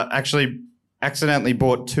actually accidentally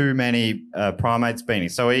bought too many Primates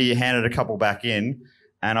beanies, so he handed a couple back in,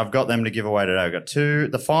 and I've got them to give away today. I've got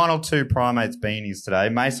the final two Primates beanies today.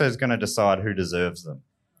 Meso's going to decide who deserves them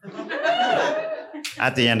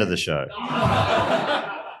at the end of the show.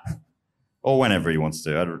 Or whenever he wants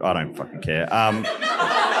to. I don't fucking care.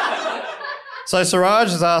 So Siraj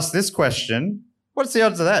has asked this question. What's the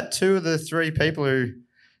odds of that? Two of the three people who...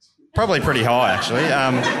 Probably pretty high, actually.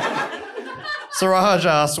 Siraj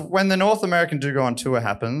asks, when the North American Do Go On tour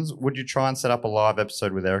happens, would you try and set up a live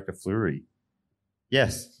episode with Erica Fleury?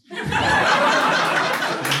 Yes.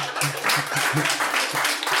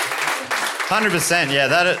 100%,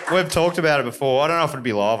 yeah. We've talked about it before. I don't know if it'd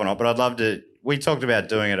be live or not, but I'd love to... We talked about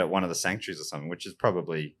doing it at one of the sanctuaries or something, which is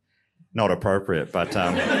probably not appropriate, but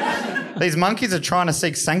these monkeys are trying to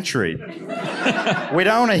seek sanctuary. We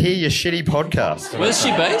don't want to hear your shitty podcast. Where's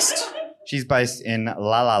she based? She's based in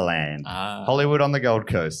La La Land, Hollywood on the Gold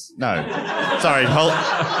Coast. No, sorry.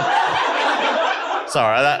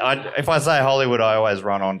 If I say Hollywood, I always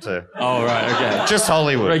run on to... Oh, right, okay. Just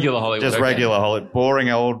Hollywood. Regular Hollywood. Just okay. regular Hollywood.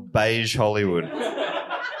 Boring old beige Hollywood.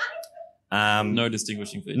 No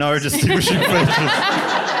distinguishing features. No distinguishing features.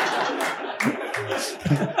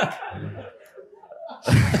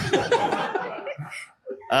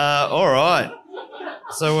 All right.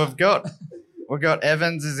 So we've got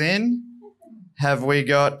Evans is in. Have we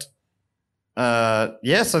got?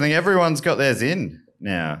 Yes, I think everyone's got theirs in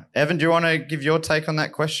now. Evan, do you want to give your take on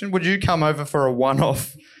that question? Would you come over for a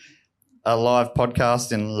one-off, live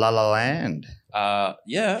podcast in La La Land?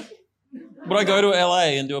 Yeah. Would I go to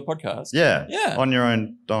LA and do a podcast? Yeah. Yeah. On your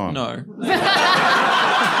own dime? No.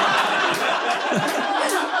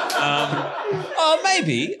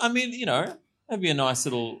 Maybe. I mean, that'd be a nice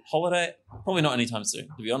little holiday. Probably not anytime soon,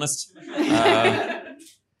 to be honest.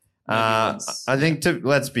 I think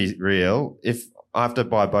let's be real. If I have to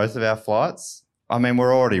buy both of our flights, I mean,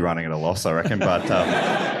 we're already running at a loss, I reckon, but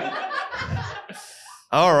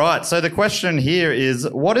All right. So the question here is,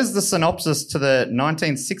 what is the synopsis to the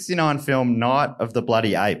 1969 film Night of the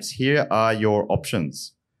Bloody Apes? Here are your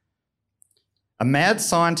options. A mad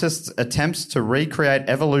scientist's attempts to recreate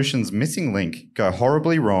evolution's missing link go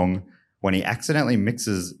horribly wrong when he accidentally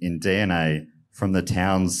mixes in DNA from the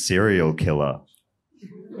town's serial killer.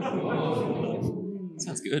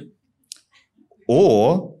 Sounds good.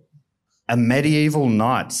 Or a medieval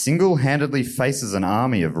knight single-handedly faces an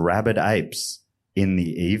army of rabid apes in the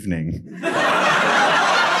evening.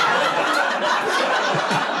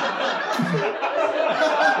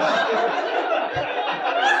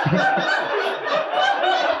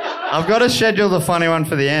 I've got to schedule the funny one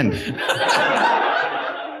for the end.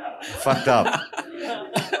 Fucked up.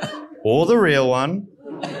 Or the real one.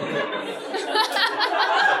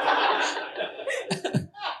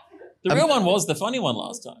 The real one was the funny one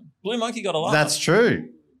last time. Blue Monkey got a laugh. That's true.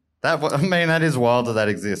 That is wild that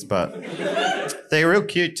is, but they're real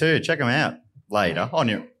cute too. Check them out later on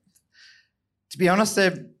your. To be honest,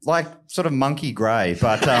 they're like sort of monkey grey,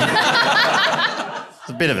 but it's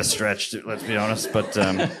a bit of a stretch. Let's be honest, but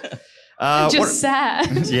sad.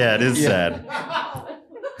 Yeah, it is sad.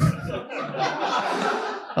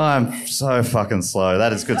 I'm so fucking slow.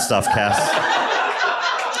 That is good stuff, Cass.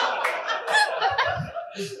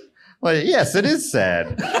 Well, yes, it is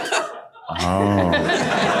sad.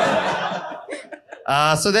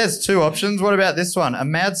 So there's two options. What about this one? A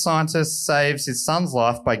mad scientist saves his son's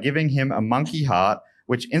life by giving him a monkey heart,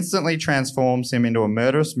 which instantly transforms him into a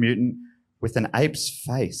murderous mutant with an ape's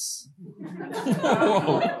face.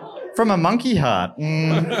 From a monkey heart.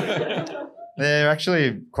 They're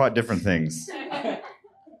actually quite different things.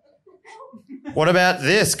 What about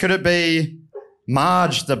this? Could it be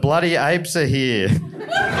Marge, the bloody apes are here?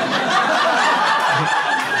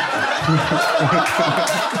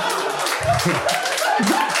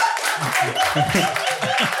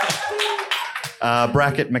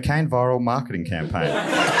 Bracket McCain viral marketing campaign.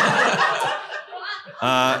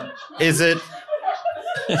 Is it?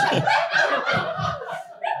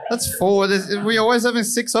 That's 4. We always having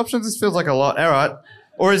 6 options. This feels like a lot. All right.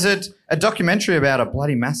 Or is it a documentary about a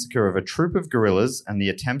bloody massacre of a troop of gorillas and the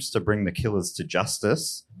attempts to bring the killers to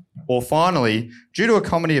justice? Or finally, due to a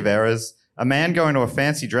comedy of errors, a man going to a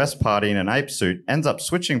fancy dress party in an ape suit ends up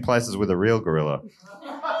switching places with a real gorilla.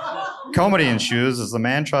 Comedy ensues as the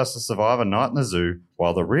man tries to survive a night in the zoo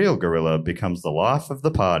while the real gorilla becomes the life of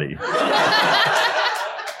the party.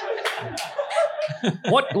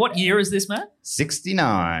 What year is this, Matt?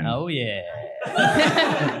 69. Oh, yeah.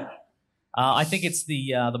 I think it's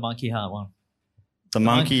the monkey heart one. The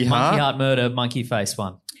monkey heart? Monkey heart murder, monkey face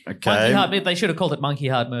one. Okay. Monkey heart, they should have called it monkey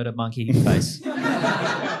heart murder, monkey face.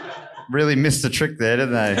 Really missed the trick there,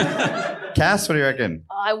 didn't they? Cass, what do you reckon?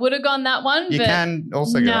 I would have gone that one. You but can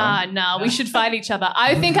also go on. Nah, we should fight each other.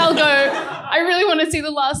 I think I'll go. I really want to see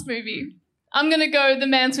the last movie. I'm going to go the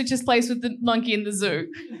man switches place with the monkey in the zoo.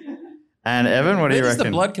 And Evan, what do you Where reckon?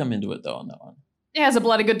 does the blood come into it, though, on that one? It has a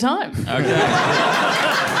bloody good time. Okay.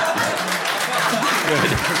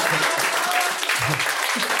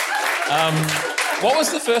 What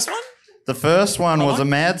was the first one? The first one was a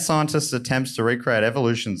mad scientist attempts to recreate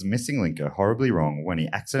evolution's missing link go horribly wrong when he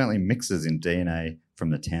accidentally mixes in DNA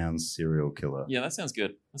from the town's serial killer. Yeah, that sounds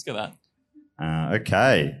good. Let's go that.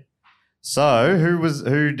 Okay. So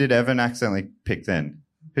who did Evan accidentally pick then?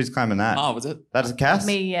 Who's claiming that? Oh, was it? That's Cass?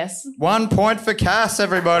 Me, yes. 1 point for Cass,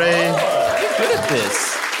 everybody. You're good at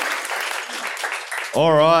this.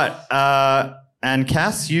 All right. And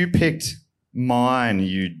Cass, you picked mine,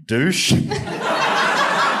 you douche.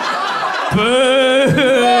 Boo!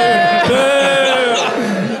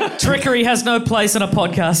 Boo! Trickery has no place on a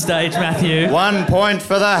podcast stage, Matthew. 1 point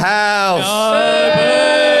for the house. No, boo!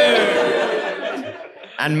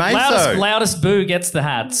 And Meso. Loudest boo gets the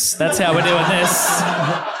hats. That's how we're doing this.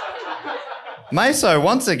 Meso,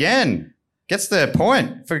 once again, gets their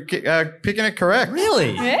point for picking it correct.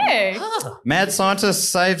 Really? Hey. Mad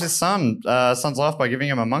scientist saves his son's life by giving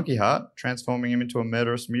him a monkey heart, transforming him into a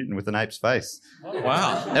murderous mutant with an ape's face.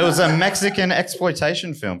 Wow. It was a Mexican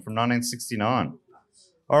exploitation film from 1969.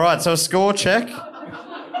 All right, so a score check.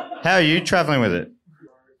 How are you travelling with it?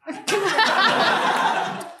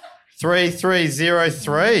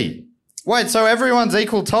 3-3-0-3. Wait, so everyone's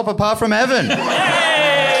equal top apart from Evan?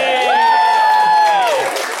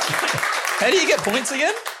 How do you get points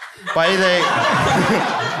again? By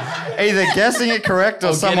either guessing it correct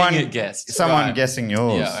or someone getting it guessed. Someone guessing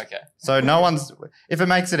yours. Yeah, okay. So no one's. If it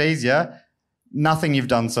makes it easier, nothing you've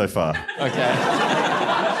done so far. Okay.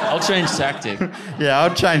 I'll change tactic. Yeah,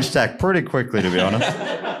 I'll change tack pretty quickly, to be honest.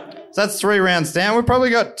 So that's 3 rounds down. We've probably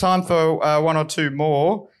got time for 1 or 2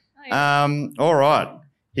 more. All right.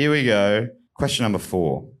 Here we go. Question number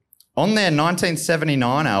 4. On their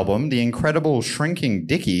 1979 album, The Incredible Shrinking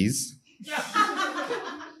Dickies,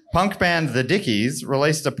 punk band The Dickies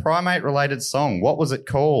released a primate-related song. What was it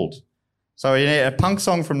called? So you need a punk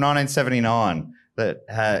song from 1979 that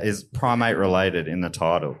is primate-related in the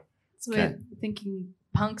title. So we're thinking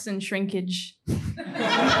punks and shrinkage.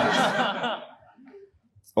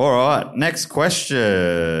 All right, next question.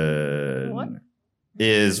 What?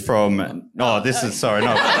 Is from... Oh, this is... Sorry,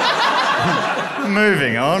 no.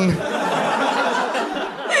 Moving on.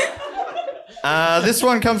 This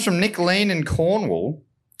one comes from Nick Lean in Cornwall.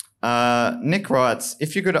 Nick writes,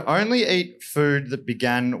 if you could only eat food that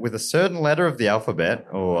began with a certain letter of the alphabet...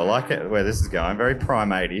 Oh, I like it where this is going. Very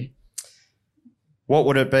primate-y. What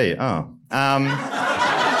would it be? Oh.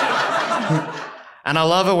 And I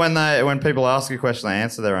love it when people ask a question, they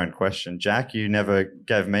answer their own question. Jack, you never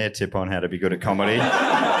gave me a tip on how to be good at comedy.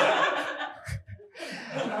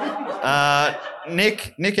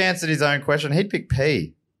 Nick answered his own question. He'd pick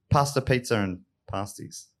P. Pasta, pizza, and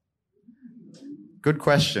pasties. Good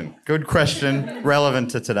question. Good question.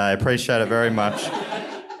 Relevant to today. Appreciate it very much.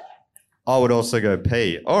 I would also go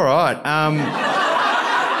P. All right.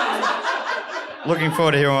 Looking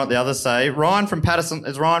forward to hearing what the others say. Ryan from Patterson.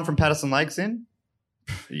 Is Ryan from Patterson Lakes in?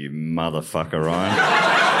 You motherfucker,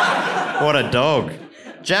 Ryan. What a dog.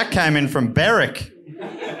 Jack came in from Berwick.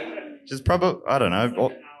 Which is probably, I don't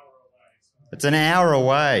know. It's an hour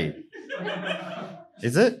away.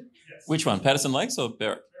 Is it? Which one, Patterson Lakes or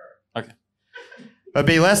Berwick? Okay. It'd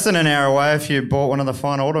be less than an hour away if you bought one of the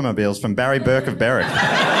fine automobiles from Barry Burke of Berwick.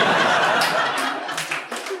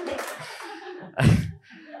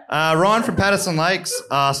 Ryan from Patterson Lakes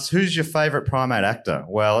asked, who's your favourite primate actor?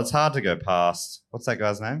 Well, it's hard to go past. What's that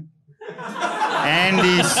guy's name?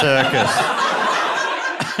 Andy Serkis.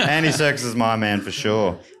 Andy Serkis is my man for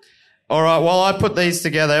sure. All right, well, I put these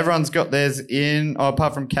together. Everyone's got theirs in,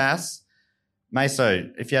 apart from Cass.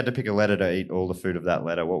 Meso, if you had to pick a letter to eat all the food of that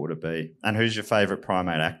letter, what would it be? And who's your favourite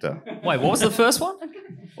primate actor? Wait, what was the first one?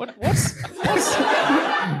 What's?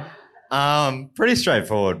 Pretty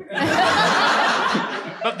straightforward.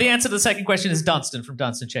 But the answer to the second question is Dunstan from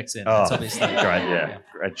Dunstan Checks In. That's obviously great, yeah.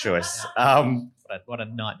 Great choice. What a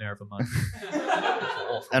nightmare of a moment.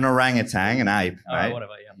 An orangutan, an ape, mate.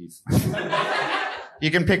 Whatever, yeah.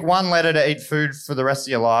 You can pick one letter to eat food for the rest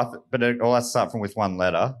of your life, but it all has to start with one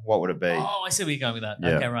letter. What would it be? Oh, I see where you're going with that.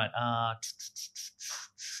 Yeah. Okay, right.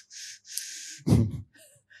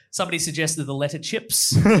 Somebody suggested the letter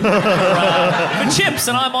chips. For chips,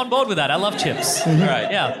 and I'm on board with that. I love chips.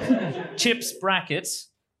 Right, yeah. Chips, brackets,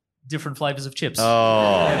 different flavours of chips.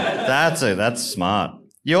 Oh, that's smart.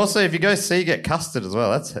 You also, if you go C, get custard as well.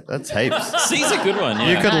 That's heaps. C's a good one, yeah.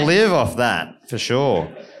 You could live off that, for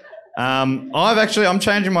sure. I'm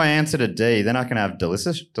changing my answer to D. Then I can have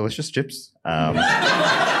delicious chips.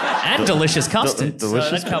 And delicious custard.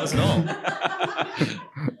 Delicious. So that covers it all.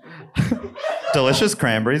 Delicious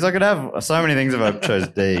cranberries. I could have so many things if I chose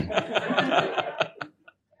D.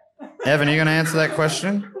 Evan, are you going to answer that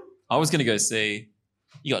question? I was going to go C.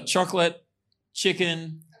 You got chocolate,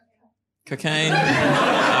 chicken, cocaine.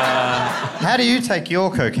 How do you take your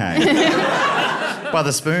cocaine? By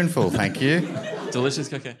the spoonful, thank you. Delicious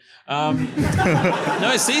cocaine.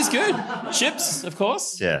 No, C's good. Chips, of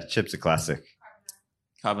course. Yeah, chips are classic.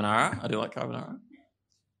 Carbonara. I do like carbonara.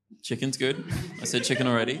 Chicken's good. I said chicken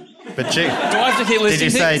already. But do I have to keep listing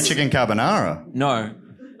Did you say things? chicken carbonara? No.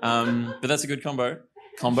 But that's a good combo.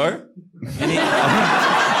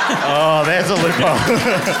 Oh, there's a loophole.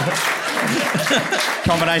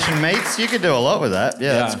 Combination meats. You could do a lot with that.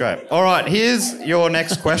 Yeah, that's great. All right, here's your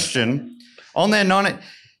next question. On their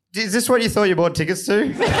is this what you thought you bought tickets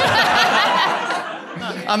to?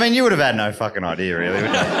 I mean, you would have had no fucking idea, really,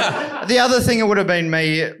 wouldn't you? The other thing, it would have been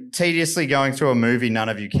me tediously going through a movie none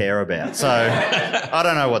of you care about. So I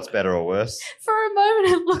don't know what's better or worse. For a moment,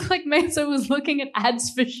 it looked like Meso was looking at ads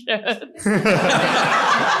for shirts.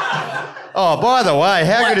 Oh, by the way,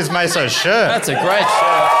 how good is Meso's shirt? That's a great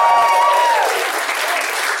shirt.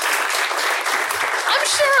 I'm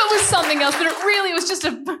sure it was something else, but it really was just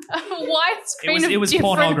a widescreen It was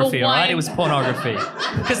different pornography, Hawaiian. all right? It was pornography.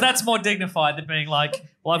 Because that's more dignified than being like,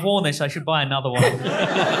 well, I've worn this, I should buy another one.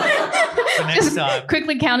 For next Just time.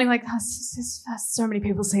 quickly counting, like, so many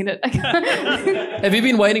people seen it. Have you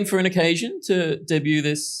been waiting for an occasion to debut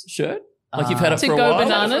this shirt? Like you've had it to for a go while?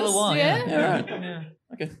 bananas? For a while, yeah. Yeah, right. Yeah.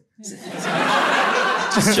 Okay.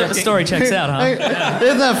 The story checks out, huh?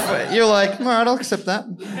 Isn't that you're like, all right, I'll accept that.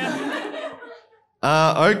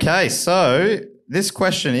 Okay, so this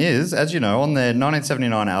question is, as you know, on their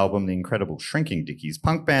 1979 album, The Incredible Shrinking Dickies,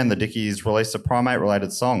 punk band The Dickies released a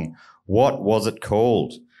primate-related song. What was it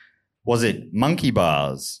called? Was it monkey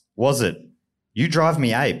bars? Was it you drive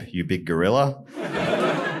me ape, you big gorilla?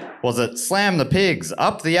 Was it slam the pigs,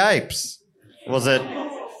 up the apes? Was it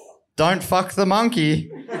don't fuck the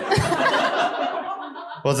monkey?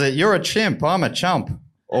 Was it you're a chimp, I'm a chump?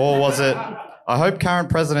 Or was it I hope current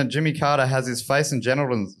President Jimmy Carter has his face and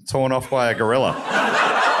genitals torn off by a gorilla?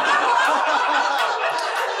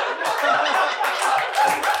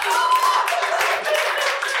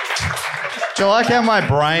 Do you like how my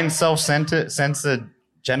brain self-censored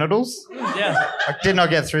genitals? Yeah. I did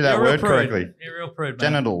not get through that You're a word prude. correctly. You're a real prude,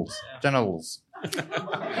 man. Genitals.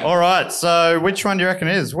 All right, so which one do you reckon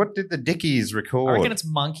it is? What did the Dickies record? I reckon it's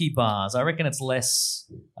monkey bars. I reckon it's less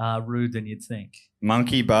rude than you'd think.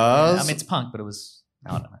 Monkey bars? I mean, it's punk, but it was...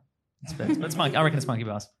 I don't know. It's monkey. I reckon it's monkey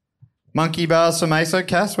bars. Monkey bars for Meso.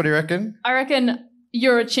 Cass, what do you reckon? I reckon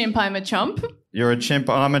you're a chimp, I'm a chump. You're a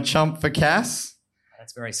chimp, I'm a chump for Cass.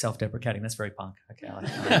 That's very self-deprecating. That's very punk. Okay, I like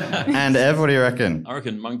that. And Ev, what do you reckon? I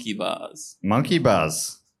reckon monkey bars. Monkey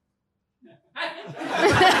bars.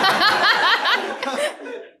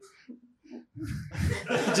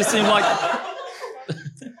 It just seemed like...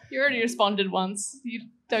 You already responded once. You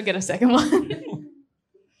don't get a second one.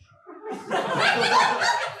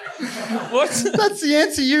 What? That's the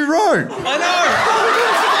answer you wrote. I know.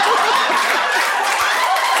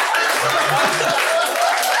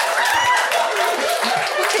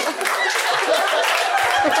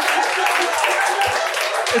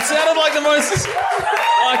 It sounded like the most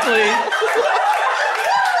likely.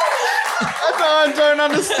 I don't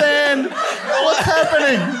understand. What's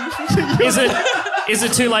happening? Is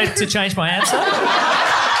it too late to change my answer?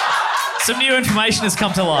 Some new information has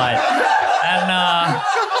come to light. And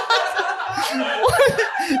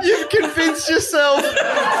You've convinced yourself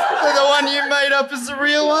that the one you made up is the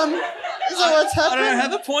real one? Is that what's I happening? don't know how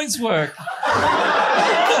the points work.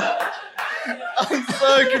 I'm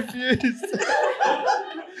so confused.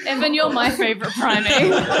 Evan, you're my favourite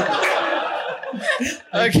primate.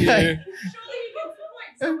 Okay.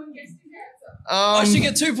 I should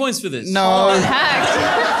get 2 points for this. No.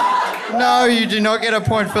 Hacked. No, you do not get a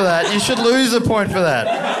point for that. You should lose a point for that.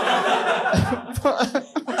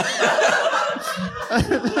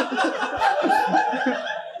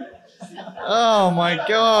 Oh my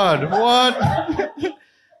God. What?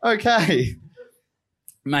 Okay.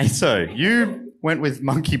 Meso, you went with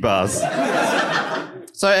monkey bars.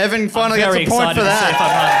 So Evan finally gets a point for that.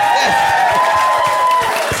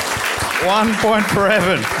 1 point for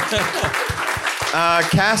Evan.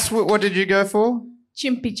 Cass, what did you go for?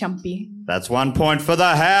 Chimpy chumpy. That's 1 point for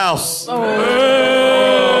the house. Oh.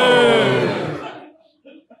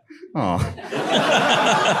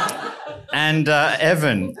 And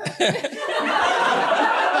Evan,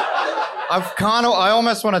 I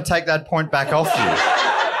almost want to take that point back off you.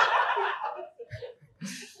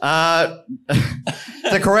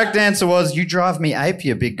 The correct answer was you drive me ape,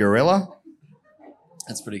 you big gorilla.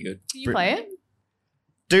 That's pretty good. Do you play it?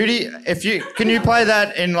 Duty, can you play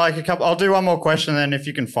that in like a couple? I'll do one more question, then if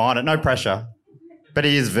you can find it, no pressure. But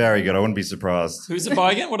he is very good. I wouldn't be surprised. Who's it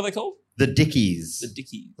by again? What are they called? The Dickies. The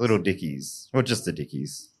Dickies. Little Dickies, or just the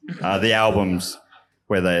Dickies. The albums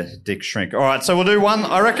where their dicks shrink. All right, so we'll do one.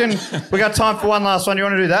 I reckon we got time for one last one. You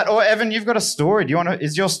want to do that? Or Evan, you've got a story. Do you want to?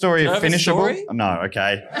 Is your story Do I have a finishable? story? No.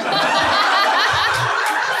 Okay.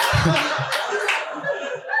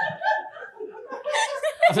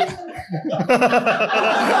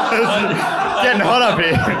 Getting hot up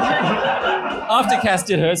here. After Cass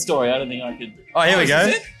did her story, I don't think I could. Oh, here we go.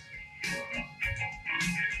 Is it?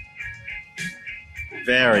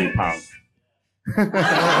 Very punk.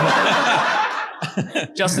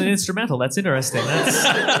 just an instrumental. That's interesting. That's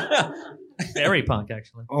very punk,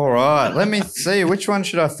 actually. All right, let me see. Which one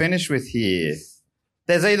should I finish with here?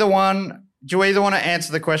 There's either one. Do you either want to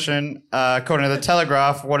answer the question, according to The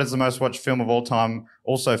Telegraph, what is the most watched film of all time,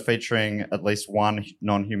 also featuring at least one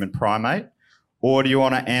non-human primate? Or do you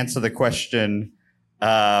want to answer the question,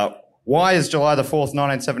 why is July the 4th,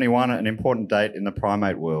 1971 an important date in the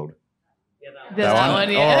primate world? That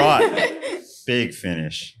one, yeah. All right. Big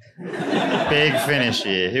finish. Big finish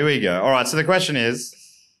here. Here we go. All right, so the question is,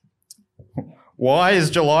 why is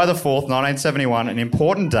July the 4th, 1971 an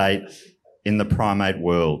important date in the primate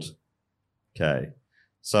world? Okay.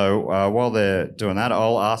 So while they're doing that,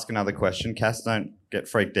 I'll ask another question. Cass, don't get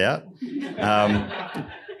freaked out.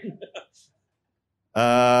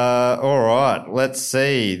 All right, let's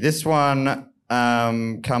see. This one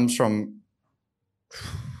comes from...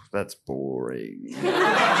 That's boring.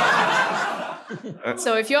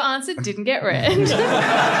 So if your answer didn't get read.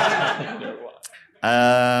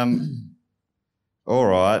 All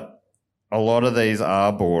right. a lot of these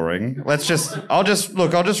are boring. I'll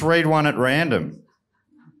just read one at random.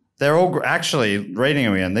 They're all actually reading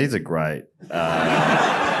them again. These are great.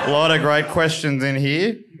 A lot of great questions in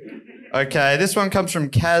here. Okay, this one comes from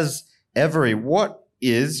Kaz Every. What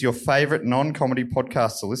is your favourite non-comedy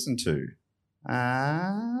podcast to listen to?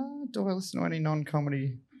 Do I listen to any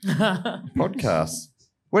non-comedy podcasts?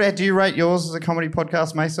 What do you rate yours as a comedy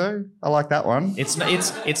podcast, Meso? I like that one. It's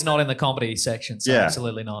not in the comedy section, so Yeah.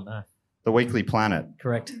 absolutely not. No. The Weekly Planet.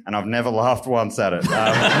 Correct. And I've never laughed once at it.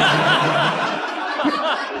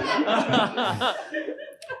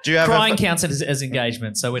 Do you have Crying counts as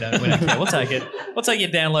engagement, so we don't care. We'll take it. We'll take you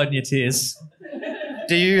downloading your tears.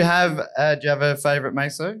 Do you have a favourite,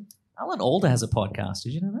 Meso? Alan Alda has a podcast.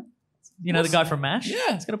 Did you know that? You know the guy from MASH?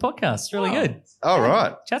 Yeah. He's got a podcast. It's really good. Oh,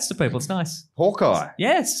 right. Chats to people. It's nice. Hawkeye.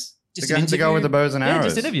 Yes. The guy with the bows and arrows. Yeah,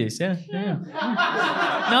 just interviews. Yeah.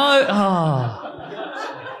 No.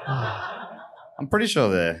 I'm pretty sure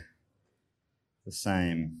they're the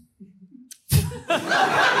same.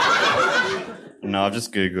 No, I've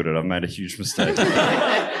just Googled it. I've made a huge mistake.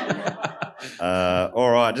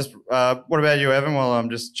 All right. Just what about you, Evan, while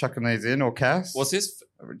I'm just chucking these in, or Cass? What's this?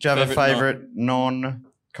 Do you have a favourite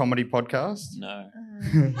non-comedy podcast? No.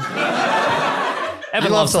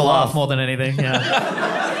 Evan loves to laugh more than anything. Yeah.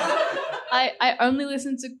 I only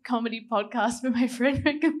listen to comedy podcasts, but my friend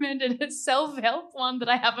recommended a self-help one that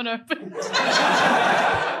I haven't opened.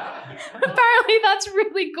 Apparently that's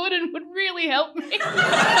really good and would really help me.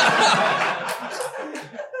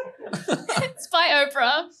 It's by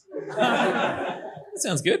Oprah. That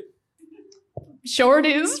sounds good. Sure it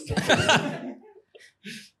is.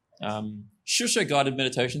 Shusha Guided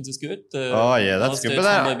Meditations is good. Oh, yeah, that's good. But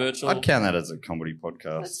Tumblr Virtual. I'd count that as a comedy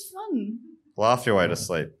podcast. That's fun. Laugh your way to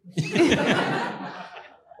sleep.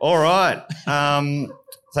 All right.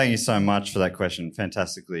 Thank you so much for that question.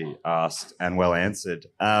 Fantastically asked and well answered.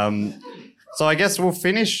 So I guess we'll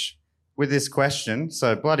finish with this question.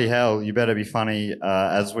 So bloody hell, you better be funny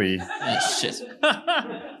as we... Oh, shit.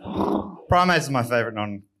 Primates is my favourite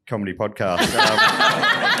non-comedy podcast.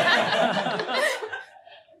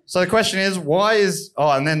 So the question is, why is...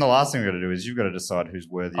 Oh, and then the last thing we've got to do is you've got to decide who's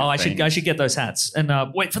worthy of I should get those hats and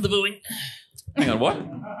wait for the booing. Hang on, what?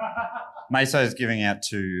 Meso is giving out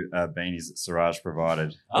 2 beanies that Siraj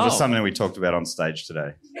provided. It Oh. was something we talked about on stage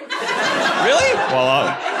today. Really?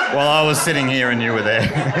 While I was sitting here and you were there.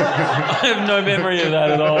 I have no memory of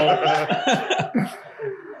that at all.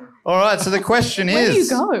 All right, so the question Where do you is...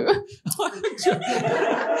 go? I'm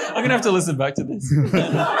going to have to listen back to this.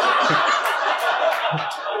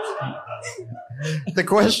 The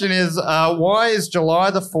question is, why is July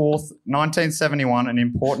the 4th, 1971 an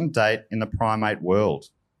important date in the primate world?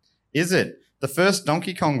 Is it the first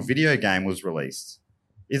Donkey Kong video game was released?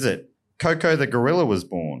 Is it Coco the gorilla was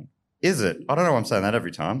born? Is it, I don't know why I'm saying that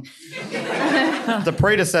every time, the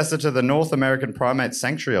predecessor to the North American Primate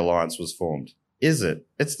Sanctuary Alliance was formed? Is it,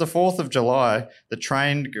 it's the 4th of July, the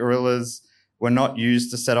trained gorillas were not used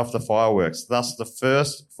to set off the fireworks, thus the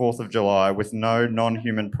first 4th of July with no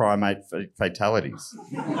non-human primate fatalities.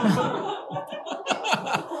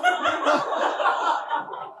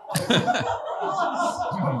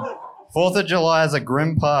 4th of July has a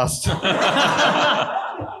grim past.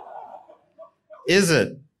 Is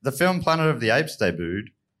it the film Planet of the Apes debuted?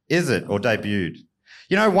 Is it, or debuted?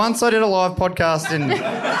 You know, once I did a live podcast in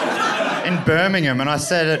Birmingham and I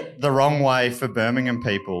said it the wrong way for Birmingham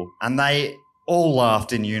people and they all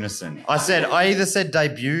laughed in unison. I either said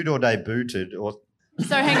debuted or debuted or...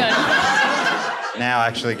 So hang on. Now I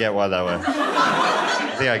actually get why they were...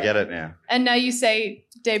 I think I get it now. And now you say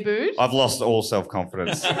debuted? I've lost all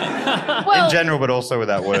self-confidence. Well, in general, but also with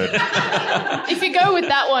that word. if you go with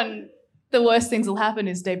that one, the worst things will happen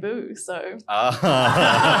is debut, so... I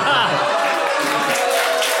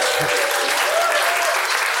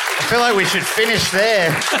feel like we should finish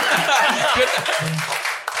there.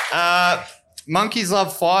 Monkeys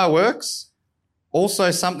love fireworks.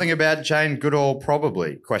 Also something about Jane Goodall,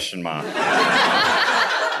 probably, question mark.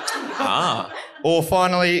 Or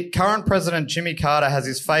finally, current President Jimmy Carter has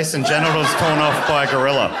his face and genitals torn off by a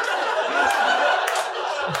gorilla.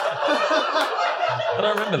 I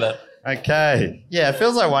don't remember that. Okay. Yeah, it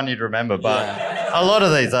feels like one you'd remember, but a lot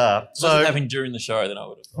of these are. If I was having during the show, then I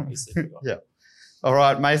would have obviously forgotten. Yeah. All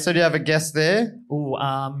right, mate. So do you have a guess there? Ooh,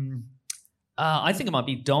 I think it might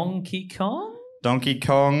be Donkey Kong. Donkey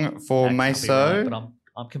Kong for Meso. But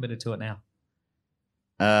I'm committed to it now.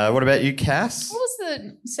 What about you, Cass? What was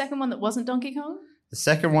the second one that wasn't Donkey Kong? The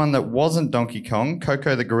second one that wasn't Donkey Kong,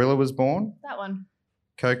 Coco the gorilla was born. That one.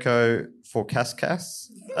 Coco for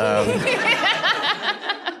Cass.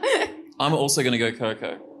 I'm also going to go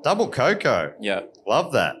Coco. Double Coco. Yeah.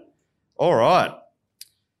 Love that. All right.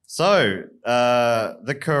 So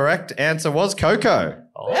the correct answer was Coco.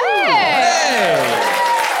 Well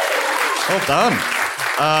done.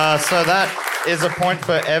 So that is a point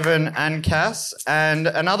for Evan and Cass, and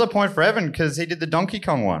another point for Evan because he did the Donkey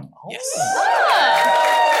Kong one. Yes.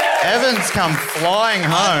 Evan's come flying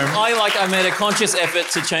home. I made a conscious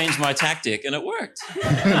effort to change my tactic, and it worked.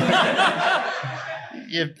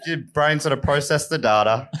 Your brain sort of processed the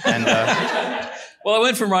data, and well, I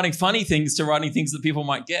went from writing funny things to writing things that people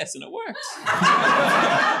might guess, and it worked.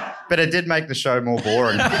 but it did make the show more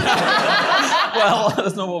boring. Well,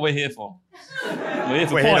 that's not what we're here for. We're here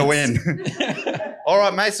for We're here to points. win. All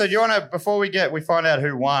right, mate. So do you want to, before we find out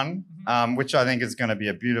who won, which I think is going to be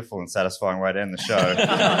a beautiful and satisfying way to end the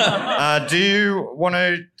show. Do you want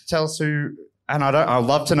to tell us who? And I'd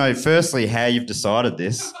love to know firstly how you've decided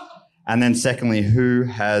this, and then secondly who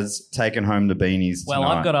has taken home the beanies. Well,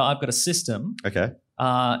 tonight. I've got a system. Okay.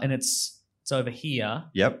 And it's over here.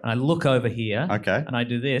 Yep. And I look over here. Okay. And I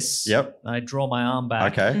do this. Yep. And I draw my arm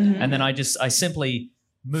back. Okay. And then I simply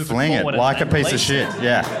move Fling it it forward like a and piece of release shit. it.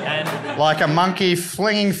 Yeah. And Like a monkey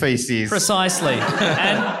flinging feces. precisely.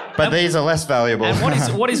 But these are less valuable.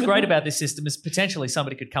 And what is great about this system is potentially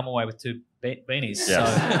somebody could come away with two beanies. Yes. So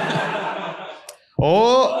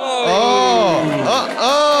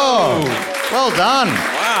Well done.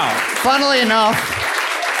 Wow. Funnily enough,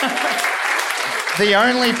 the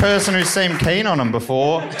only person who seemed keen on him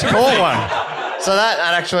before caught one. So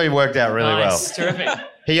that actually worked out really nice. well. Terrific.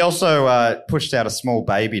 He also pushed out a small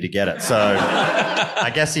baby to get it. So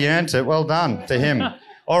I guess he earned it. Well done to him.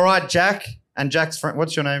 All right, Jack and Jack's friend.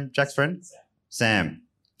 What's your name? Jack's friend? Sam.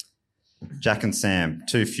 Jack and Sam,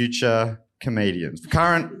 two future comedians.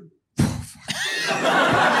 Current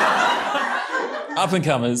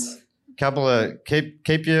Up-and-comers. couple of keep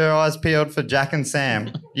your eyes peeled for Jack and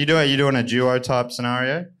Sam. You doing a duo type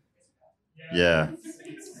scenario? Yeah.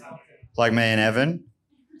 Like me and Evan.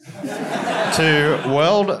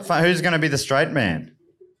 Who's going to be the straight man?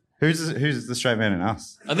 Who's the straight man in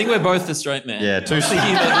us? I think we're both the straight man. Yeah, two. I was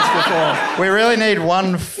thinking about this before. We really need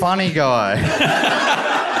one funny guy.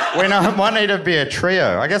 We might need to be a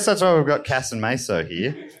trio. I guess that's why we've got Cass and Meso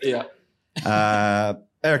here. Yeah.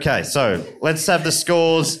 Okay, so let's have the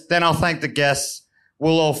scores. Then I'll thank the guests.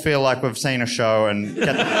 We'll all feel like we've seen a show and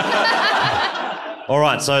get All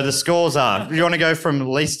right, so the scores are, you want to go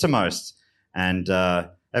from least to most. And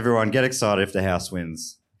everyone get excited if the house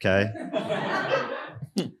wins, okay?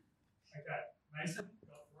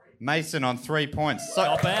 Mason on 3 points. So,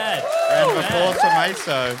 Not bad. round of applause for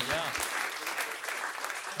Meso.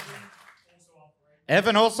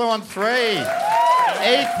 Evan also on 3.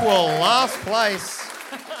 Equal last place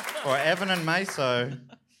for Evan and Meso.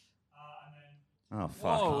 Oh,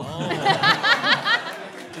 fuck.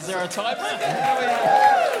 Is there a tiebreaker?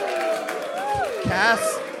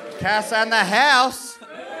 Cass and the house.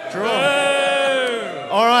 Draw.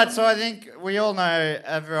 All right, so I think we all know,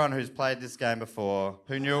 everyone who's played this game before,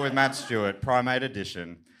 who knew it with Matt Stewart, Primate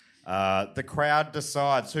Edition, the crowd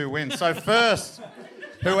decides who wins. So first,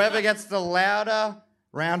 whoever gets the louder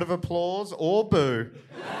round of applause or boo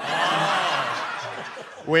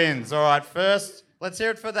wins. All right, first, let's hear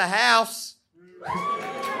it for the house.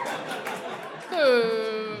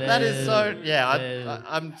 That is so... Yeah,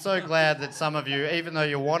 I'm so glad that some of you, even though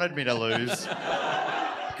you wanted me to lose,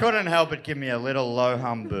 couldn't help but give me a little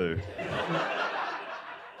low-hum boo.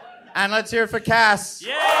 And let's hear it for Cass.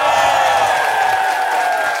 Yeah!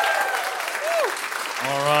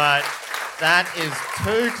 All right. That is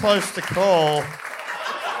too close to call.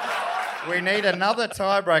 We need another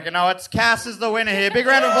tiebreaker. No, it's Cass is the winner here. Big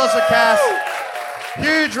round of applause for Cass.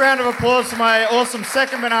 Huge round of applause for my awesome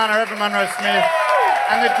second banana, Evan Munro-Smith,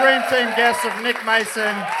 and the dream team guests of Nick Mason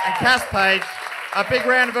and Cass Page. A big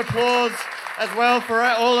round of applause as well for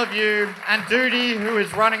all of you, and Duty, who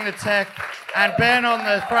is running the tech, and Ben on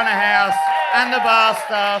the front of house, and the bar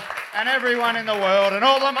staff, and everyone in the world, and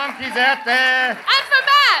all the monkeys out there. And for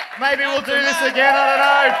Matt! Maybe we'll do this again, I don't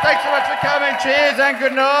know. Thanks so much for coming. Cheers and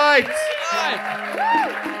good night.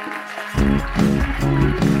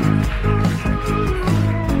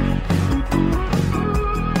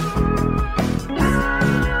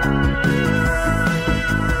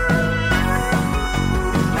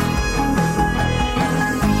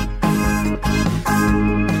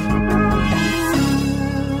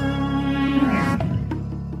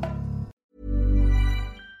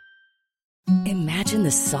 Imagine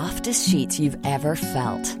the softest sheets you've ever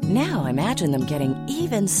felt. Now imagine them getting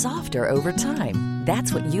even softer over time.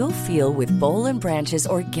 That's what you'll feel with Boll & Branch's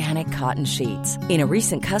organic cotton sheets. In a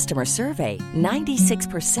recent customer survey,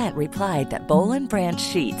 96% replied that Boll & Branch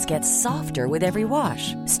sheets get softer with every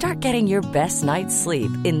wash. Start getting your best night's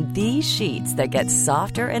sleep in these sheets that get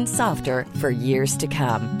softer and softer for years to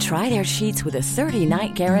come. Try their sheets with a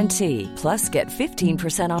 30-night guarantee. Plus, get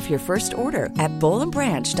 15% off your first order at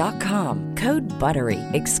bollandbranch.com. Code BUTTERY.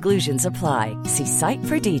 Exclusions apply. See site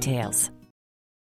for details.